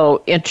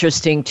also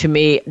interesting to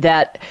me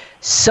that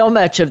so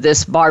much of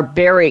this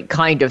barbaric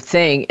kind of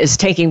thing is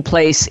taking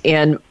place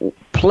in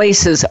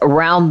places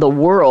around the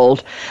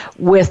world,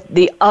 with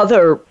the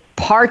other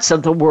parts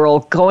of the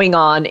world going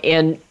on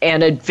and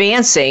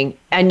advancing,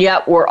 and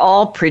yet we're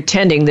all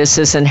pretending this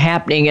isn't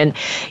happening. And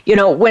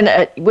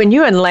when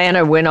you and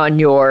Lana went on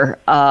your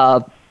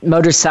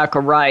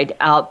motorcycle ride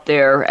out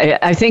there,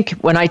 I think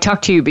when I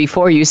talked to you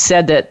before, you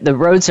said that the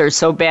roads are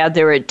so bad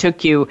there it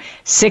took you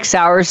 6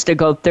 hours to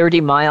go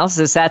 30 miles.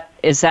 Is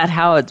that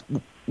how it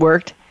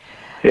worked?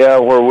 Yeah,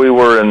 where we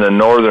were in the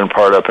northern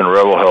part up in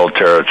rebel-held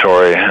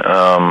territory,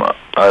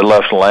 I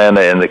left Lana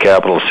in the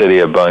capital city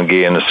of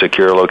Bangui in a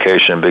secure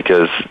location,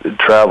 because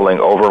traveling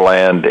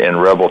overland in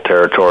rebel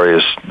territory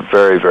is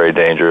very, very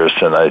dangerous,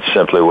 and I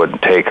simply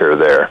wouldn't take her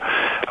there.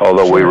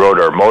 Although we rode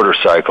our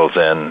motorcycles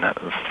in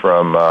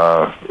from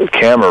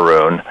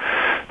Cameroon,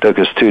 took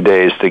us 2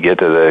 days to get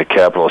to the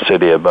capital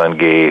city of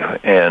Bangui,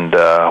 and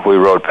we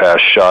rode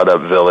past shot-up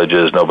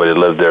villages. Nobody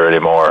lived there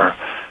anymore.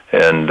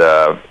 And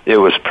it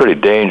was pretty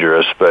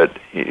dangerous, but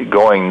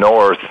going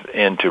north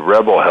into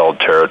rebel-held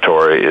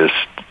territory is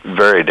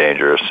very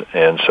dangerous,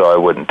 and so I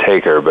wouldn't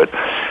take her. But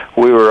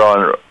we were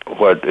on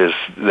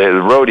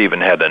the road even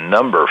had a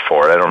number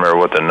for it. I don't remember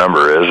what the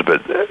number is,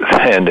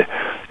 and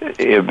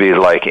it'd be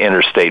like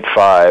Interstate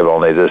 5,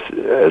 only this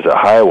is a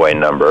highway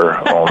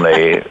number,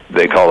 only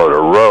they call it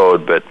a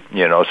road, but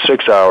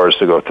 6 hours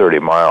to go 30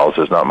 miles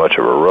is not much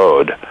of a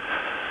road.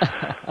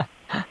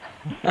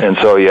 And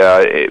so,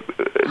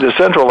 the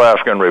Central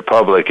African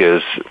Republic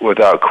is,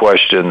 without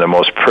question, the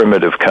most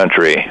primitive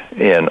country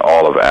in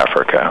all of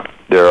Africa.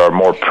 There are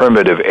more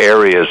primitive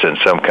areas in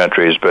some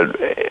countries, but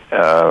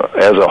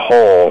as a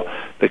whole,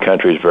 the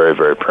country is very,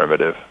 very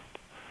primitive.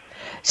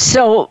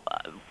 So,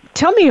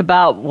 tell me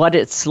about what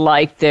it's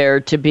like there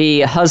to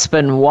be a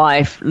husband and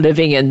wife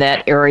living in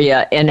that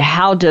area, and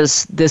how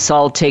does this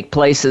all take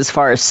place as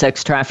far as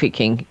sex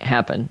trafficking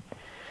happen?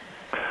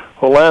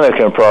 Well, Lana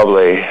can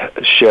probably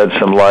shed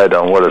some light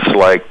on what it's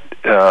like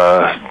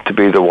to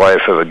be the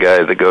wife of a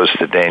guy that goes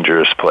to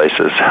dangerous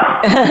places.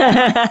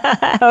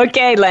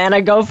 Okay,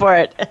 Lana, go for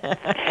it.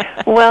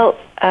 Well,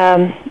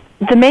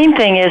 the main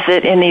thing is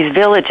that in these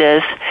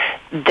villages,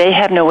 they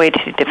have no way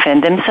to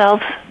defend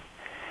themselves.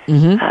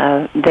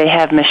 Mm-hmm. They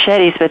have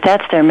machetes, but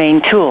that's their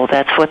main tool.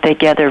 That's what they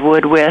gather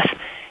wood with,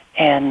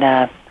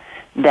 and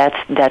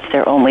that's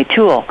their only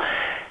tool.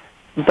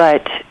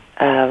 But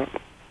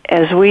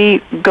as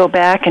we go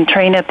back and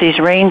train up these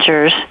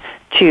rangers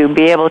to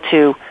be able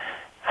to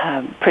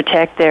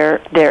protect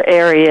their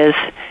areas,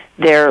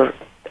 their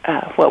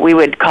what we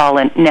would call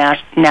a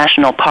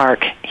national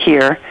park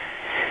here,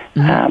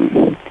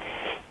 mm-hmm.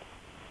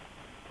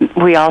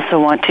 we also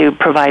want to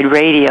provide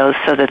radios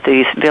so that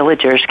these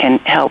villagers can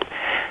help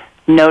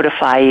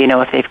notify,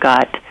 if they've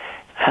got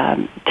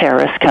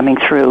terrorists coming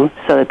through,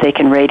 so that they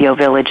can radio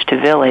village to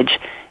village.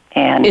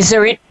 And is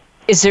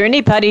there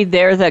anybody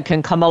there that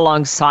can come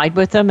alongside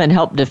with them and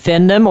help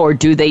defend them, or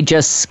do they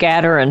just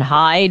scatter and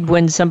hide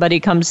when somebody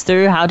comes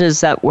through? How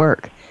does that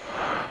work?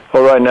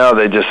 Well, right now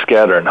they just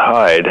scatter and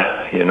hide.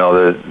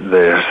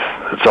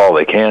 That's all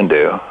they can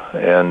do.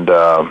 And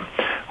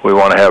we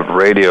want to have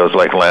radios,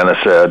 like Lana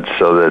said,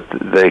 so that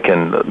they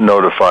can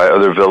notify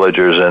other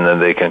villagers, and then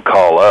they can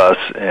call us,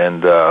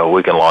 and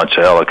we can launch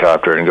a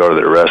helicopter and go to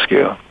their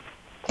rescue.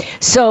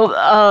 So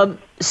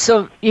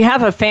you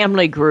have a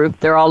family group.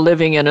 They're all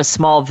living in a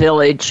small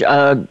village.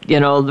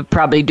 They're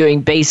probably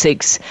doing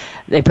basics.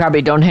 They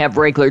probably don't have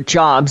regular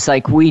jobs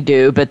like we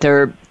do, but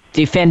they're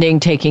defending,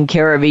 taking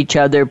care of each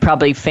other,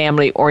 probably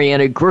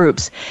family-oriented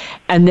groups.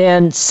 And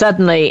then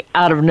suddenly,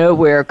 out of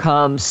nowhere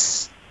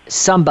comes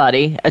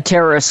somebody, a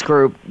terrorist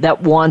group,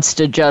 that wants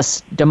to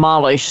just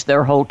demolish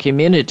their whole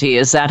community.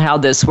 Is that how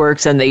this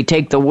works? And they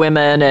take the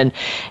women and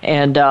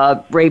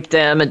rape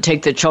them and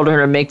take the children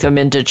and make them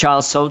into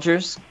child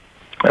soldiers?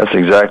 That's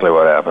exactly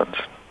what happens.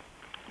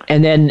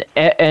 And then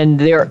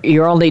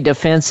your only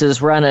defense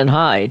is run and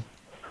hide.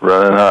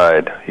 Run and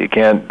hide. You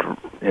can't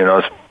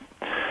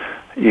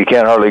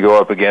hardly go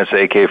up against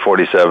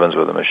AK-47s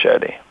with a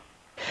machete.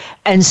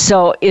 And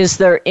so is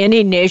there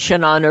any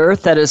nation on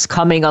earth that is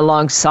coming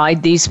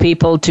alongside these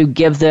people to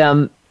give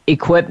them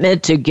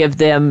equipment, to give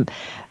them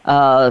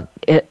a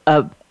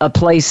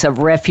place of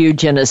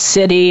refuge in a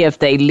city if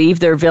they leave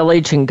their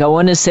village and go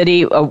in a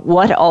city?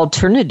 What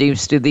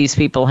alternatives do these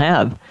people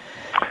have?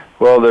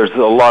 Well, there's a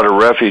lot of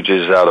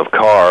refugees out of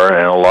car,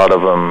 and a lot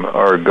of them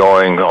are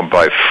going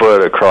by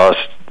foot across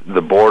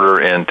the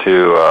border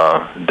into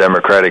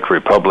Democratic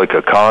Republic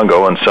of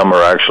Congo, and some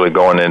are actually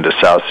going into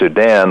South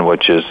Sudan,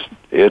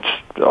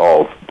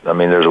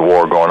 there's a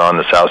war going on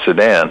in South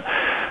Sudan.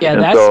 Yeah,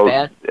 and that's so,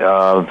 bad.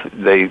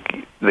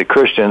 The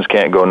Christians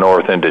can't go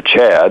north into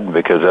Chad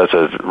because that's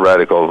a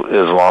radical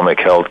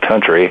Islamic-held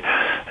country,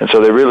 and so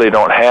they really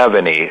don't have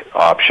any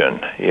option.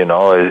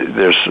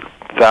 There's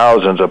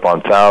thousands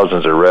upon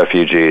thousands of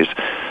refugees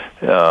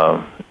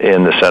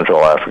in the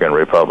Central African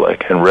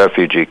Republic and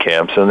refugee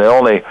camps, and the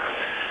only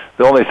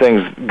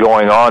things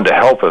going on to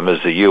help them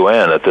is the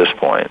UN at this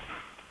point.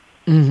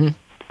 Mm-hmm.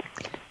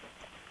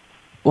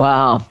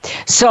 Wow.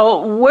 So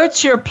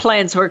what's your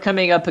plans? We're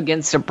coming up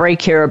against a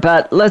break here,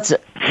 but let's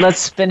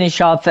finish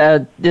off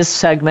this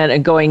segment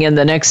and going in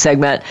the next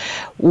segment.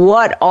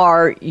 What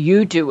are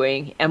you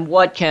doing, and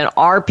what can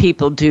our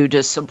people do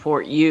to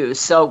support you?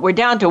 So we're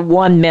down to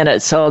 1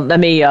 minute, so let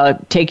me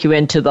take you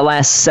into the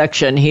last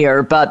section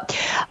here. But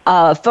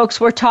folks,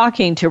 we're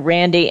talking to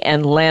Randy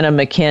and Lana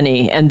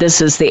McKinney, and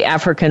this is the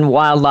African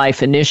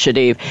Wildlife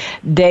Initiative.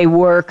 They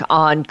work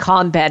on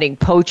combating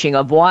poaching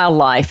of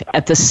wildlife.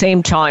 At the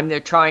same time,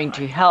 they're trying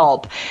to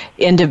help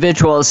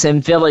individuals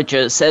in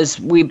villages. As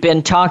we've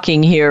been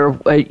talking here,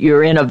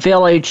 you're in a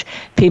village,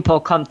 people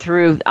come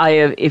through.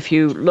 If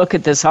you look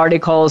at this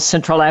article,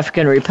 Central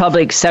African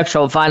Republic,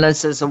 sexual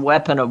violence is a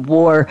weapon of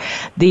war.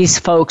 These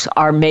folks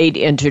are made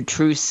into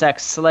true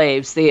sex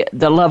slaves. The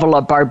level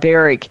of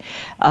barbaric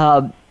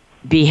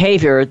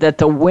behavior that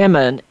the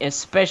women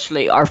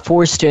especially are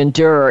forced to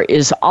endure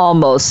is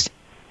almost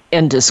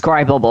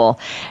indescribable,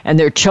 and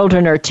their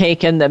children are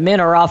taken. The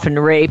men are often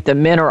raped, the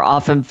men are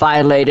often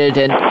violated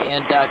and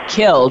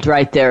killed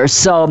right there.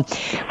 So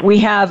we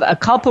have a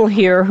couple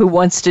here who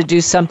wants to do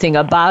something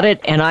about it,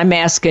 and I'm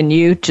asking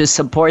you to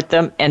support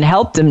them and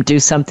help them do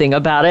something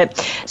about it.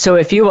 So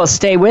if you will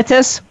stay with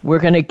us, we're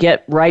going to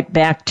get right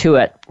back to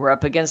it. We're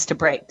up against a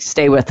break.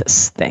 Stay with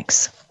us.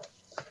 Thanks.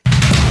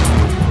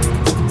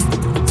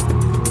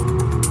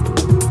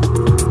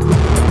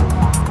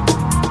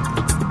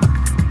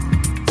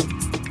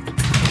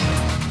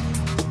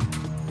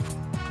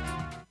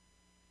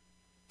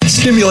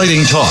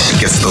 Stimulating talk.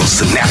 Gets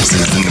those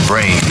synapses in the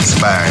brain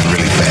firing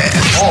really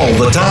fast. All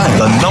the time.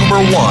 The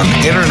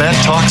 #1 Internet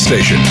talk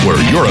station where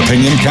your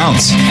opinion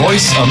counts.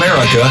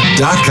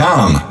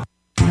 VoiceAmerica.com.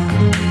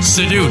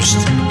 Seduced,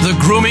 The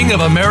Grooming of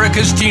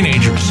America's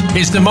Teenagers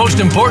is the most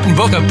important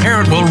book a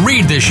parent will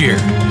read this year.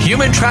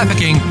 Human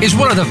trafficking is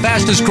one of the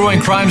fastest growing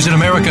crimes in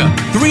America.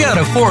 3 out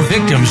of 4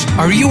 victims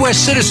are U.S.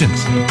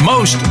 citizens.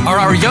 Most are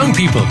our young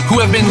people who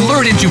have been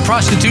lured into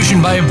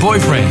prostitution by a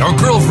boyfriend or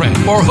girlfriend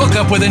or hook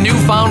up with a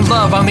newfound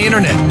love on the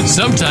internet.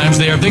 Sometimes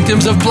they are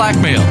victims of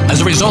blackmail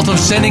as a result of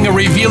sending a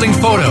revealing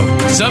photo.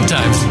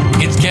 Sometimes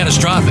it's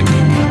catastrophic.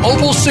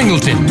 Opal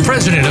Singleton,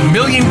 president of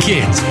Million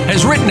Kids,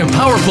 has written a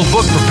powerful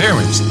book for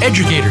parents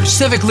educators,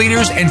 civic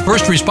leaders, and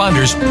first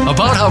responders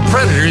about how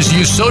predators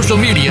use social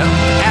media,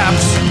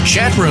 apps,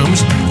 chat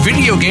rooms,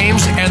 video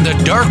games, and the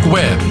dark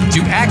web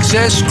to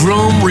access,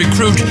 groom,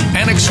 recruit,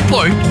 and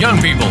exploit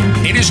young people.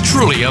 It is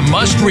truly a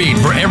must-read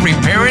for every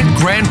parent,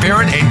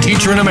 grandparent, and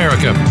teacher in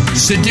America.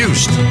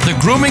 Seduced, The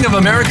Grooming of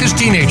America's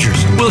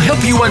Teenagers will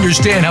help you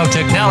understand how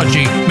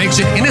technology makes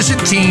an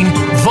innocent teen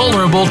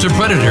vulnerable to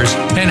predators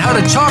and how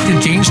to talk to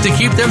teens to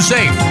keep them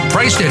safe.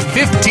 Priced at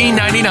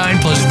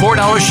 $15.99 plus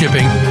 $4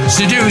 shipping,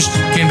 Seduced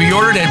can be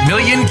ordered at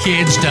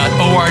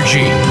millionkids.org.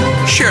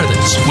 Share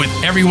this with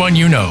everyone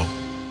you know.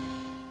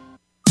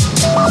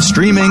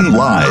 Streaming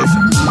live,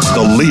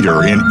 the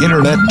leader in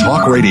Internet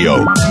talk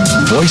radio,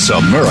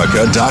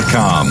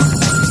 voiceamerica.com.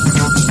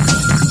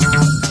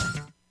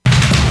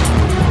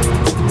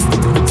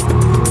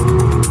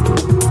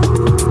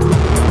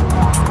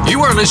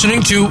 You are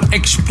listening to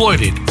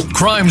Exploited,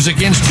 Crimes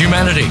Against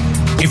Humanity.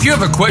 If you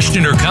have a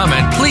question or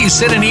comment, please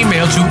send an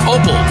email to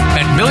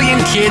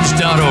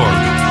opal@millionkids.org.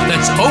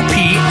 That's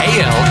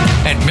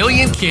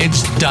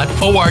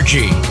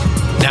OPAL@millionkids.org.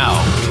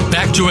 Now,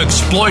 back to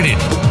Exploited,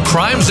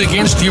 Crimes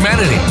Against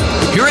Humanity.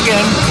 Here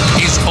again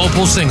is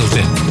Opal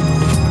Singleton.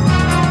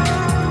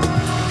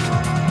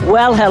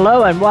 Well,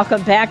 hello, and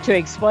welcome back to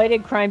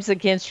Exploited Crimes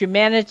Against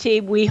Humanity.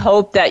 We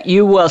hope that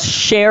you will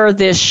share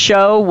this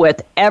show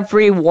with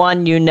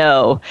everyone you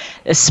know,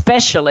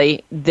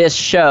 especially this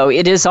show.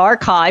 It is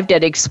archived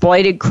at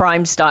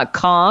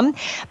exploitedcrimes.com.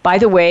 By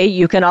the way,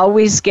 you can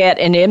always get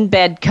an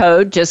embed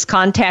code. Just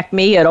contact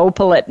me at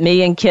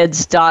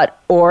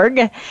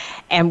opal@millionkids.org,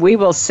 and we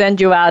will send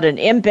you out an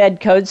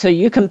embed code so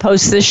you can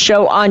post this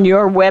show on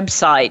your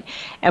website.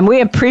 And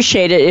we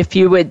appreciate it if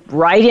you would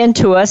write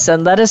into us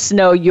and let us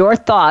know your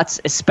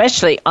thoughts,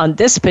 especially on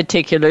this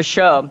particular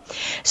show.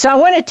 So I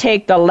want to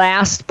take the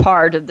last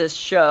part of this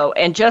show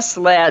and just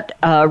let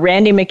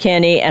Randy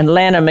McKinney and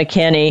Lana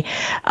McKinney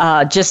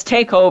just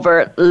take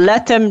over.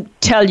 Let them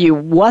tell you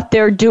what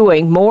they're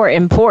doing. More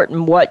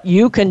important, what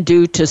you can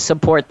do to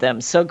support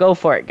them. So go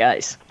for it,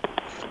 guys.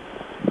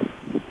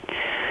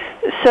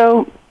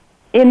 So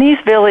in these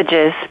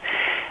villages,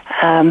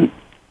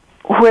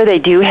 where they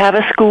do have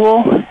a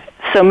school,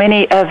 so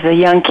many of the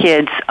young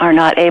kids are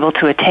not able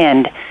to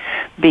attend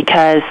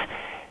because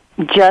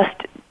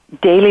just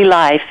daily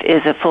life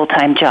is a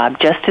full-time job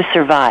just to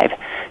survive.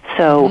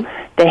 So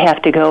they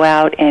have to go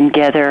out and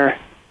gather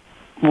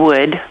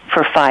wood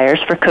for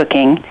fires for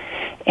cooking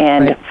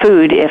and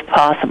food if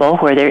possible,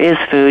 where there is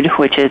food,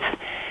 which is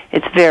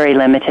it's very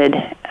limited.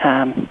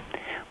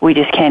 We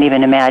just can't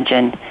even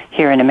imagine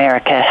here in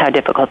America how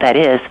difficult that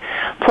is.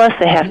 Plus,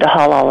 they have to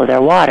haul all of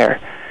their water.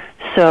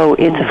 So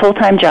it's a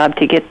full-time job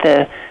to get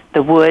the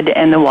wood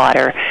and the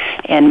water,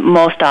 and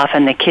most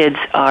often the kids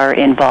are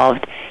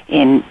involved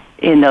in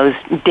those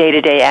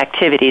day-to-day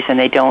activities, and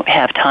they don't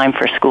have time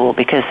for school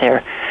because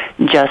they're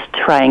just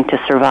trying to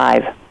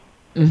survive.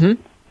 Mm-hmm.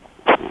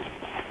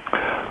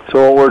 So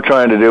what we're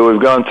trying to do,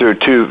 we've gone through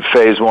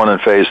phase 1 and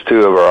phase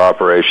 2 of our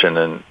operation.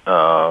 And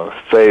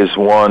phase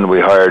 1, we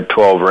hired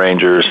 12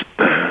 rangers,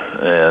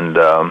 and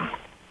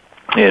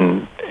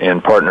in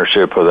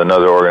partnership with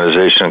another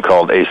organization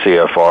called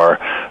ACFR.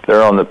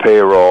 They're on the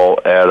payroll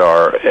at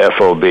our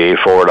FOB,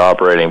 Forward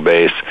Operating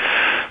Base,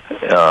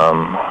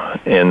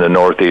 in the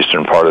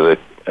northeastern part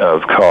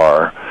of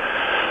Carr.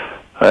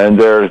 And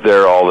they're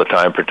there all the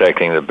time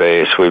protecting the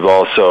base. We've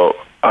also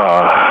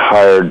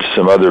hired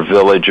some other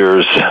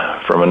villagers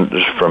from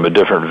a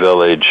different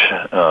village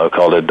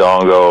called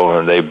Adongo,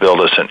 and they built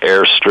us an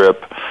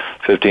airstrip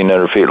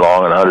 1,500 feet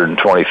long and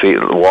 120 feet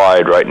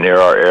wide right near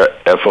our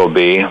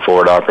FOB,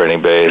 Forward Operating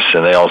Base.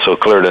 And they also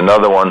cleared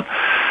another one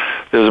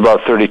that was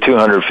about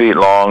 3,200 feet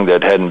long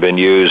that hadn't been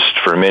used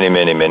for many,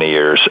 many, many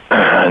years.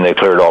 And they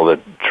cleared all the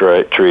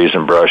trees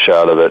and brush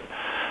out of it.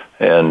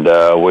 And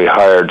we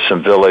hired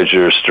some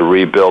villagers to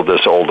rebuild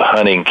this old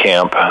hunting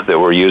camp that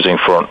we're using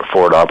for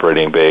Forward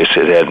Operating Base.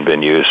 It hadn't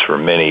been used for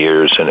many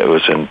years, and it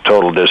was in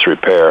total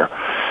disrepair.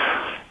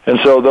 And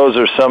so those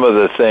are some of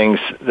the things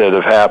that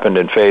have happened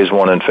in phase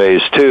 1 and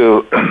phase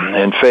 2.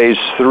 And phase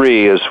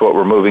 3 is what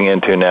we're moving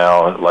into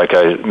now, like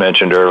I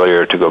mentioned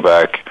earlier, to go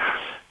back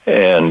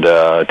and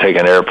take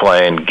an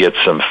airplane, get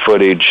some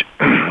footage,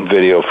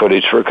 video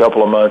footage for a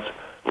couple of months,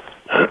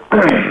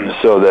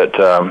 so that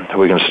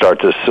we can start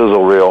this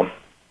sizzle reel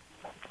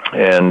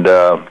and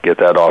get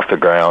that off the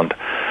ground.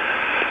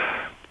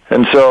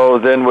 And so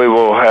then we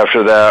will,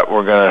 after that,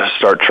 we're going to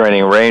start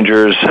training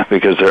rangers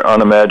because they're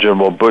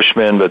unimaginable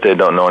bushmen, but they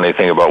don't know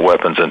anything about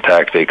weapons and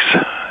tactics,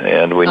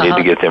 and we need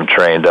to get them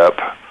trained up.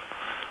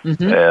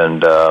 Mm-hmm.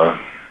 And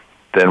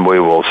then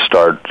we will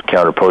start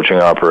counter-poaching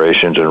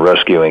operations and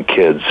rescuing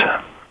kids.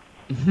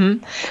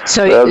 Mm-hmm.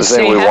 So the other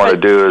thing we want to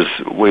do is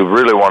we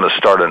really want to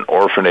start an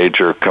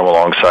orphanage or come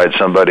alongside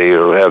somebody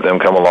or have them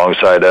come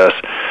alongside us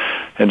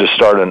and to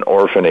start an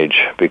orphanage,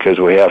 because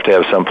we have to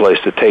have some place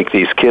to take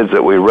these kids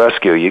that we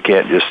rescue. You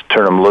can't just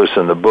turn them loose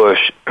in the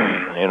bush.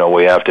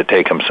 We have to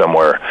take them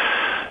somewhere,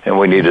 and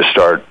we need to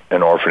start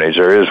an orphanage.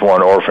 There is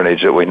one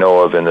orphanage that we know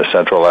of in the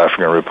Central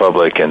African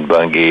Republic in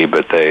Bangui,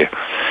 but they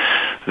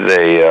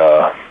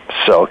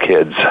sell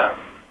kids.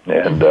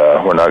 And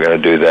we're not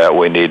going to do that.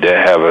 We need to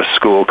have a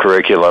school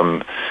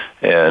curriculum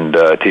and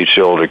teach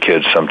the older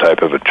kids some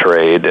type of a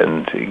trade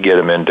and get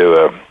them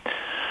into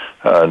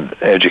an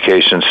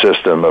education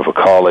system of a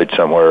college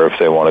somewhere if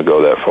they want to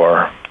go that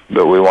far.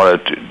 But we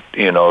want to,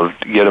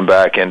 get them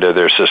back into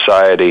their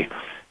society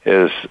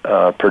as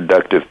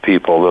productive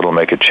people that'll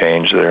make a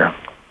change there.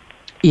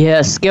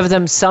 Yes, give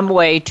them some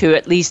way to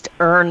at least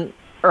earn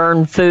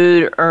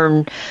food,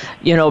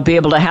 be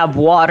able to have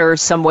water,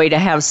 some way to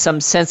have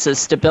some sense of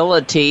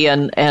stability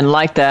and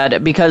like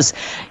that, because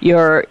you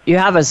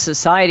have a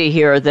society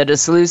here that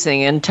is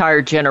losing an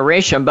entire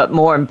generation, but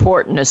more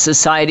important, a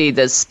society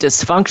that's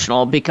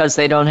dysfunctional because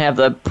they don't have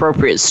the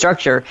appropriate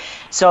structure.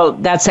 So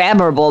that's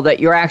admirable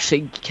that you're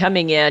actually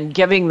coming in,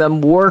 giving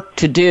them work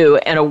to do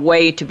and a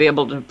way to be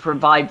able to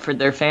provide for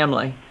their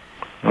family.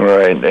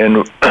 Right, and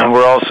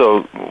we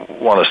also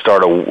want to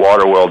start a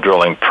water well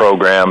drilling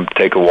program,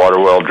 take a water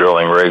well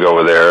drilling rig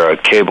over there, a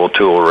cable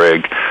tool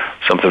rig,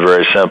 something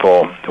very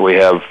simple. We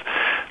have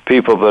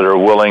people that are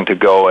willing to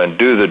go and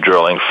do the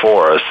drilling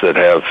for us that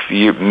have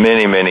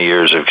many, many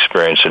years of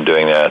experience in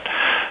doing that.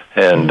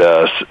 And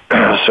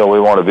so we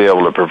want to be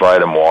able to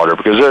provide them water,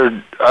 because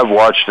I've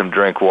watched them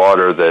drink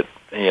water that,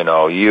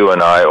 you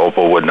and I,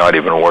 Opal, would not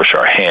even wash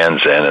our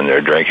hands in, and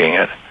they're drinking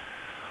it.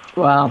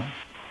 Wow.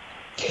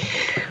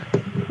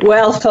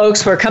 Well,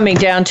 folks, we're coming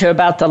down to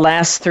about the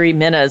last 3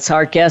 minutes.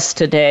 Our guests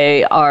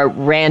today are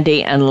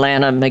Randy and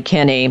Lana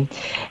McKinney,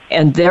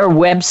 and their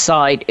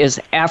website is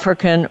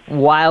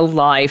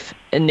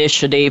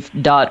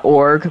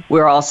AfricanWildlifeInitiative.org.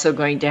 We're also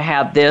going to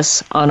have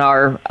this on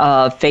our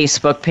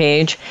Facebook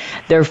page.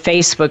 Their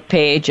Facebook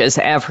page is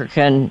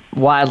African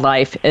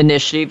Wildlife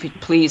Initiative.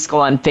 Please go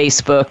on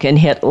Facebook and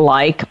hit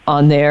like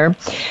on there.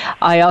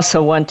 I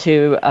also want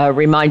to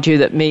remind you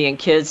that Million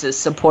Kids is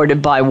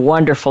supported by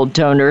wonderful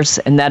donors,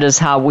 and that is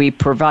how we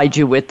provide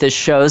you with this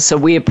show. So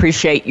we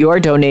appreciate your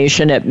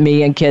donation at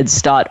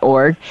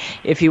millionkids.org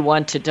if you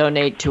want to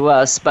donate to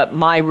us. But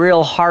my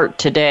real heart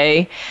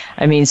today,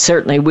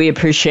 certainly we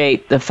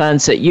appreciate the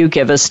funds that you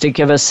give us to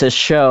give us this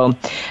show,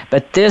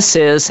 but this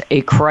is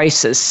a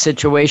crisis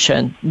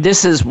situation.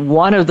 This is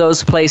one of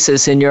those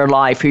places in your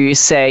life where you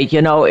say,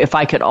 if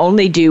I could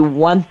only do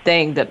one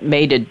thing that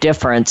made a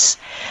difference,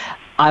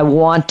 I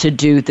want to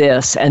do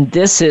this. And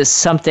this is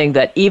something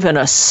that even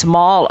a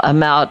small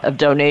amount of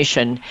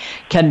donation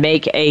can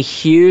make a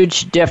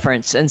huge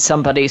difference in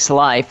somebody's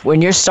life.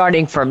 When you're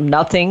starting from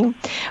nothing,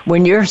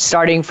 when you're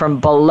starting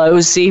from below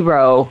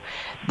zero,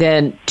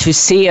 then to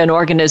see an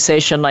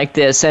organization like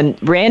this, and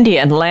Randy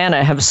and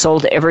Lana have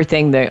sold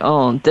everything they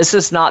own. This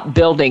is not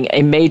building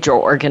a major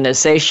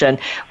organization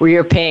where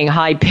you're paying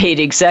high-paid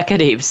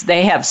executives.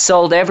 They have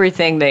sold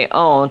everything they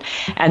own,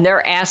 and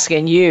they're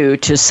asking you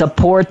to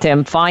support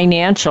them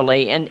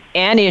financially and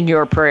in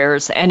your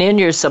prayers and in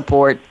your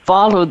support.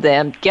 Follow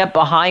them, get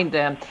behind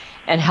them,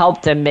 and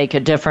help them make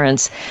a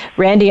difference.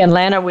 Randy and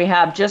Lana, we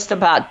have just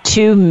about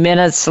 2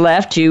 minutes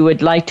left. You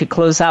would like to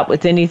close out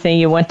with anything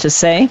you want to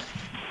say?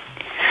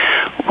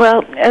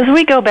 Well, as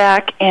we go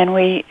back and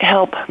we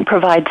help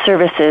provide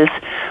services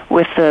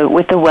with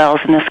the wells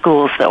and the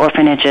schools, the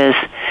orphanages,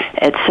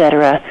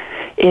 etc.,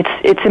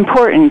 it's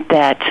important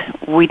that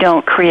we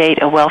don't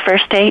create a welfare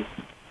state,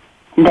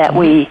 that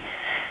we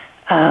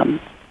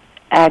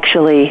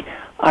actually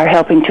are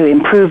helping to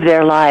improve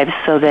their lives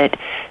so that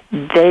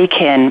they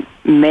can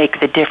make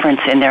the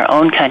difference in their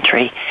own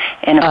country.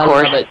 And of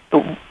course,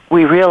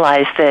 we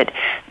realize that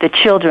the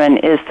children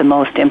is the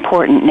most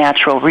important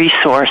natural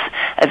resource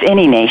of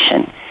any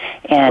nation.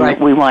 And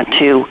we want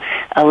to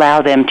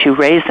allow them to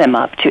raise them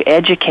up, to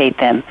educate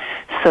them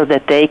so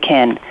that they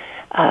can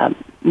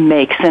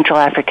make Central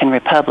African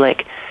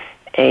Republic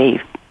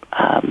a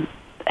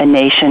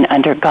nation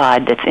under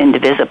God that's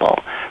indivisible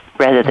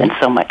rather than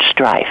so much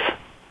strife.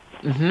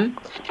 Mm-hmm.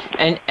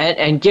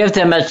 And give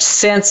them a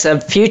sense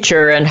of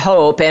future and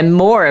hope, and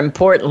more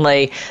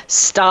importantly,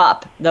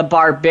 stop the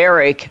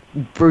barbaric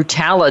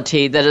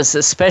brutality that is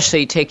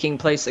especially taking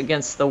place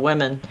against the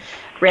women.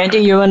 Randy,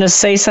 you want to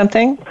say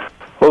something?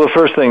 Well, the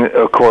first thing,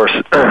 of course,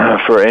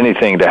 for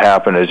anything to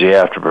happen is you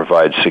have to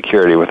provide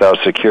security. Without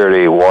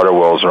security, water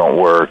wells don't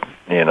work,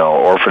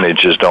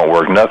 orphanages don't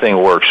work.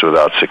 Nothing works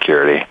without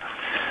security.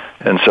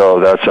 And so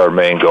that's our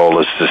main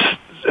goal, is to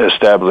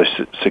establish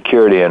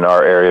security in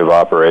our area of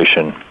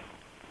operation,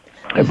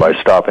 and by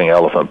stopping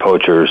elephant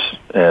poachers,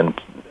 and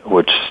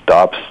which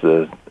stops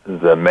the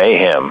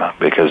mayhem,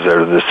 because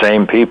they're the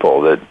same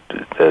people that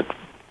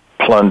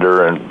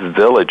plunder in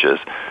villages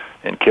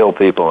and kill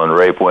people and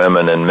rape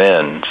women and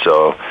men.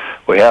 So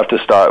we have to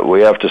start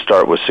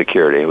with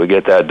security. We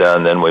get that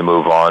done, then we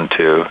move on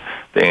to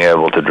being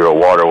able to drill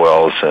water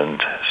wells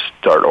and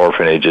start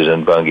orphanages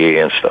in Bungay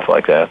and stuff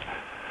like that.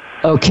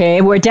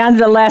 Okay, we're down to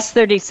the last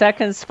 30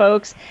 seconds,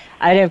 folks.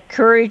 I'd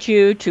encourage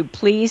you to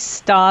please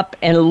stop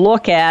and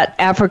look at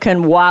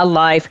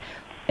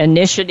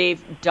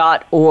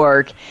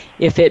AfricanWildlifeInitiative.org.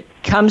 If it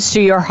comes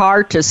to your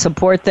heart to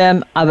support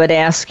them, I would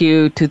ask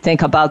you to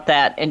think about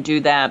that and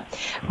do that.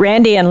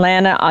 Randy and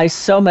Lana, I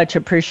so much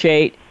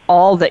appreciate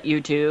all that you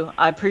do.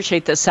 I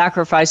appreciate the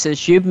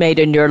sacrifices you've made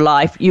in your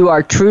life. You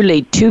are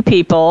truly two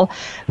people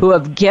who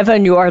have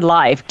given your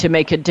life to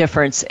make a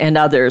difference in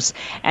others.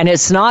 And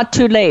it's not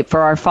too late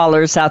for our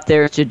followers out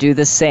there to do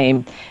the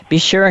same. Be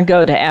sure and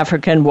go to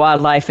African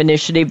Wildlife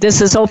Initiative.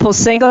 This is Opal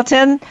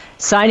Singleton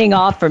signing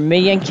off for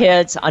Million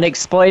Kids on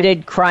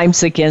Exploited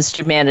Crimes Against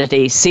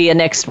Humanity. See you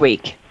next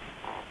week.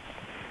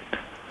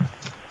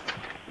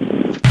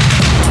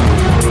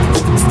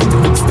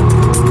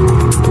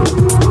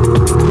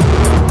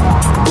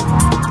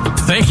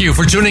 Thank you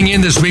for tuning in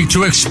this week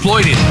to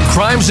Exploited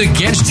Crimes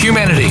Against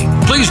Humanity.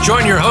 Please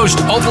join your host,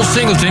 Opal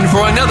Singleton,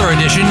 for another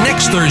edition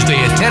next Thursday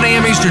at 10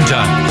 a.m. Eastern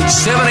Time,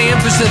 7 a.m.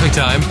 Pacific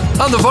Time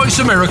on the Voice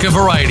America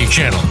Variety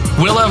Channel.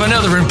 We'll have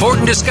another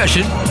important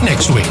discussion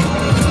next week.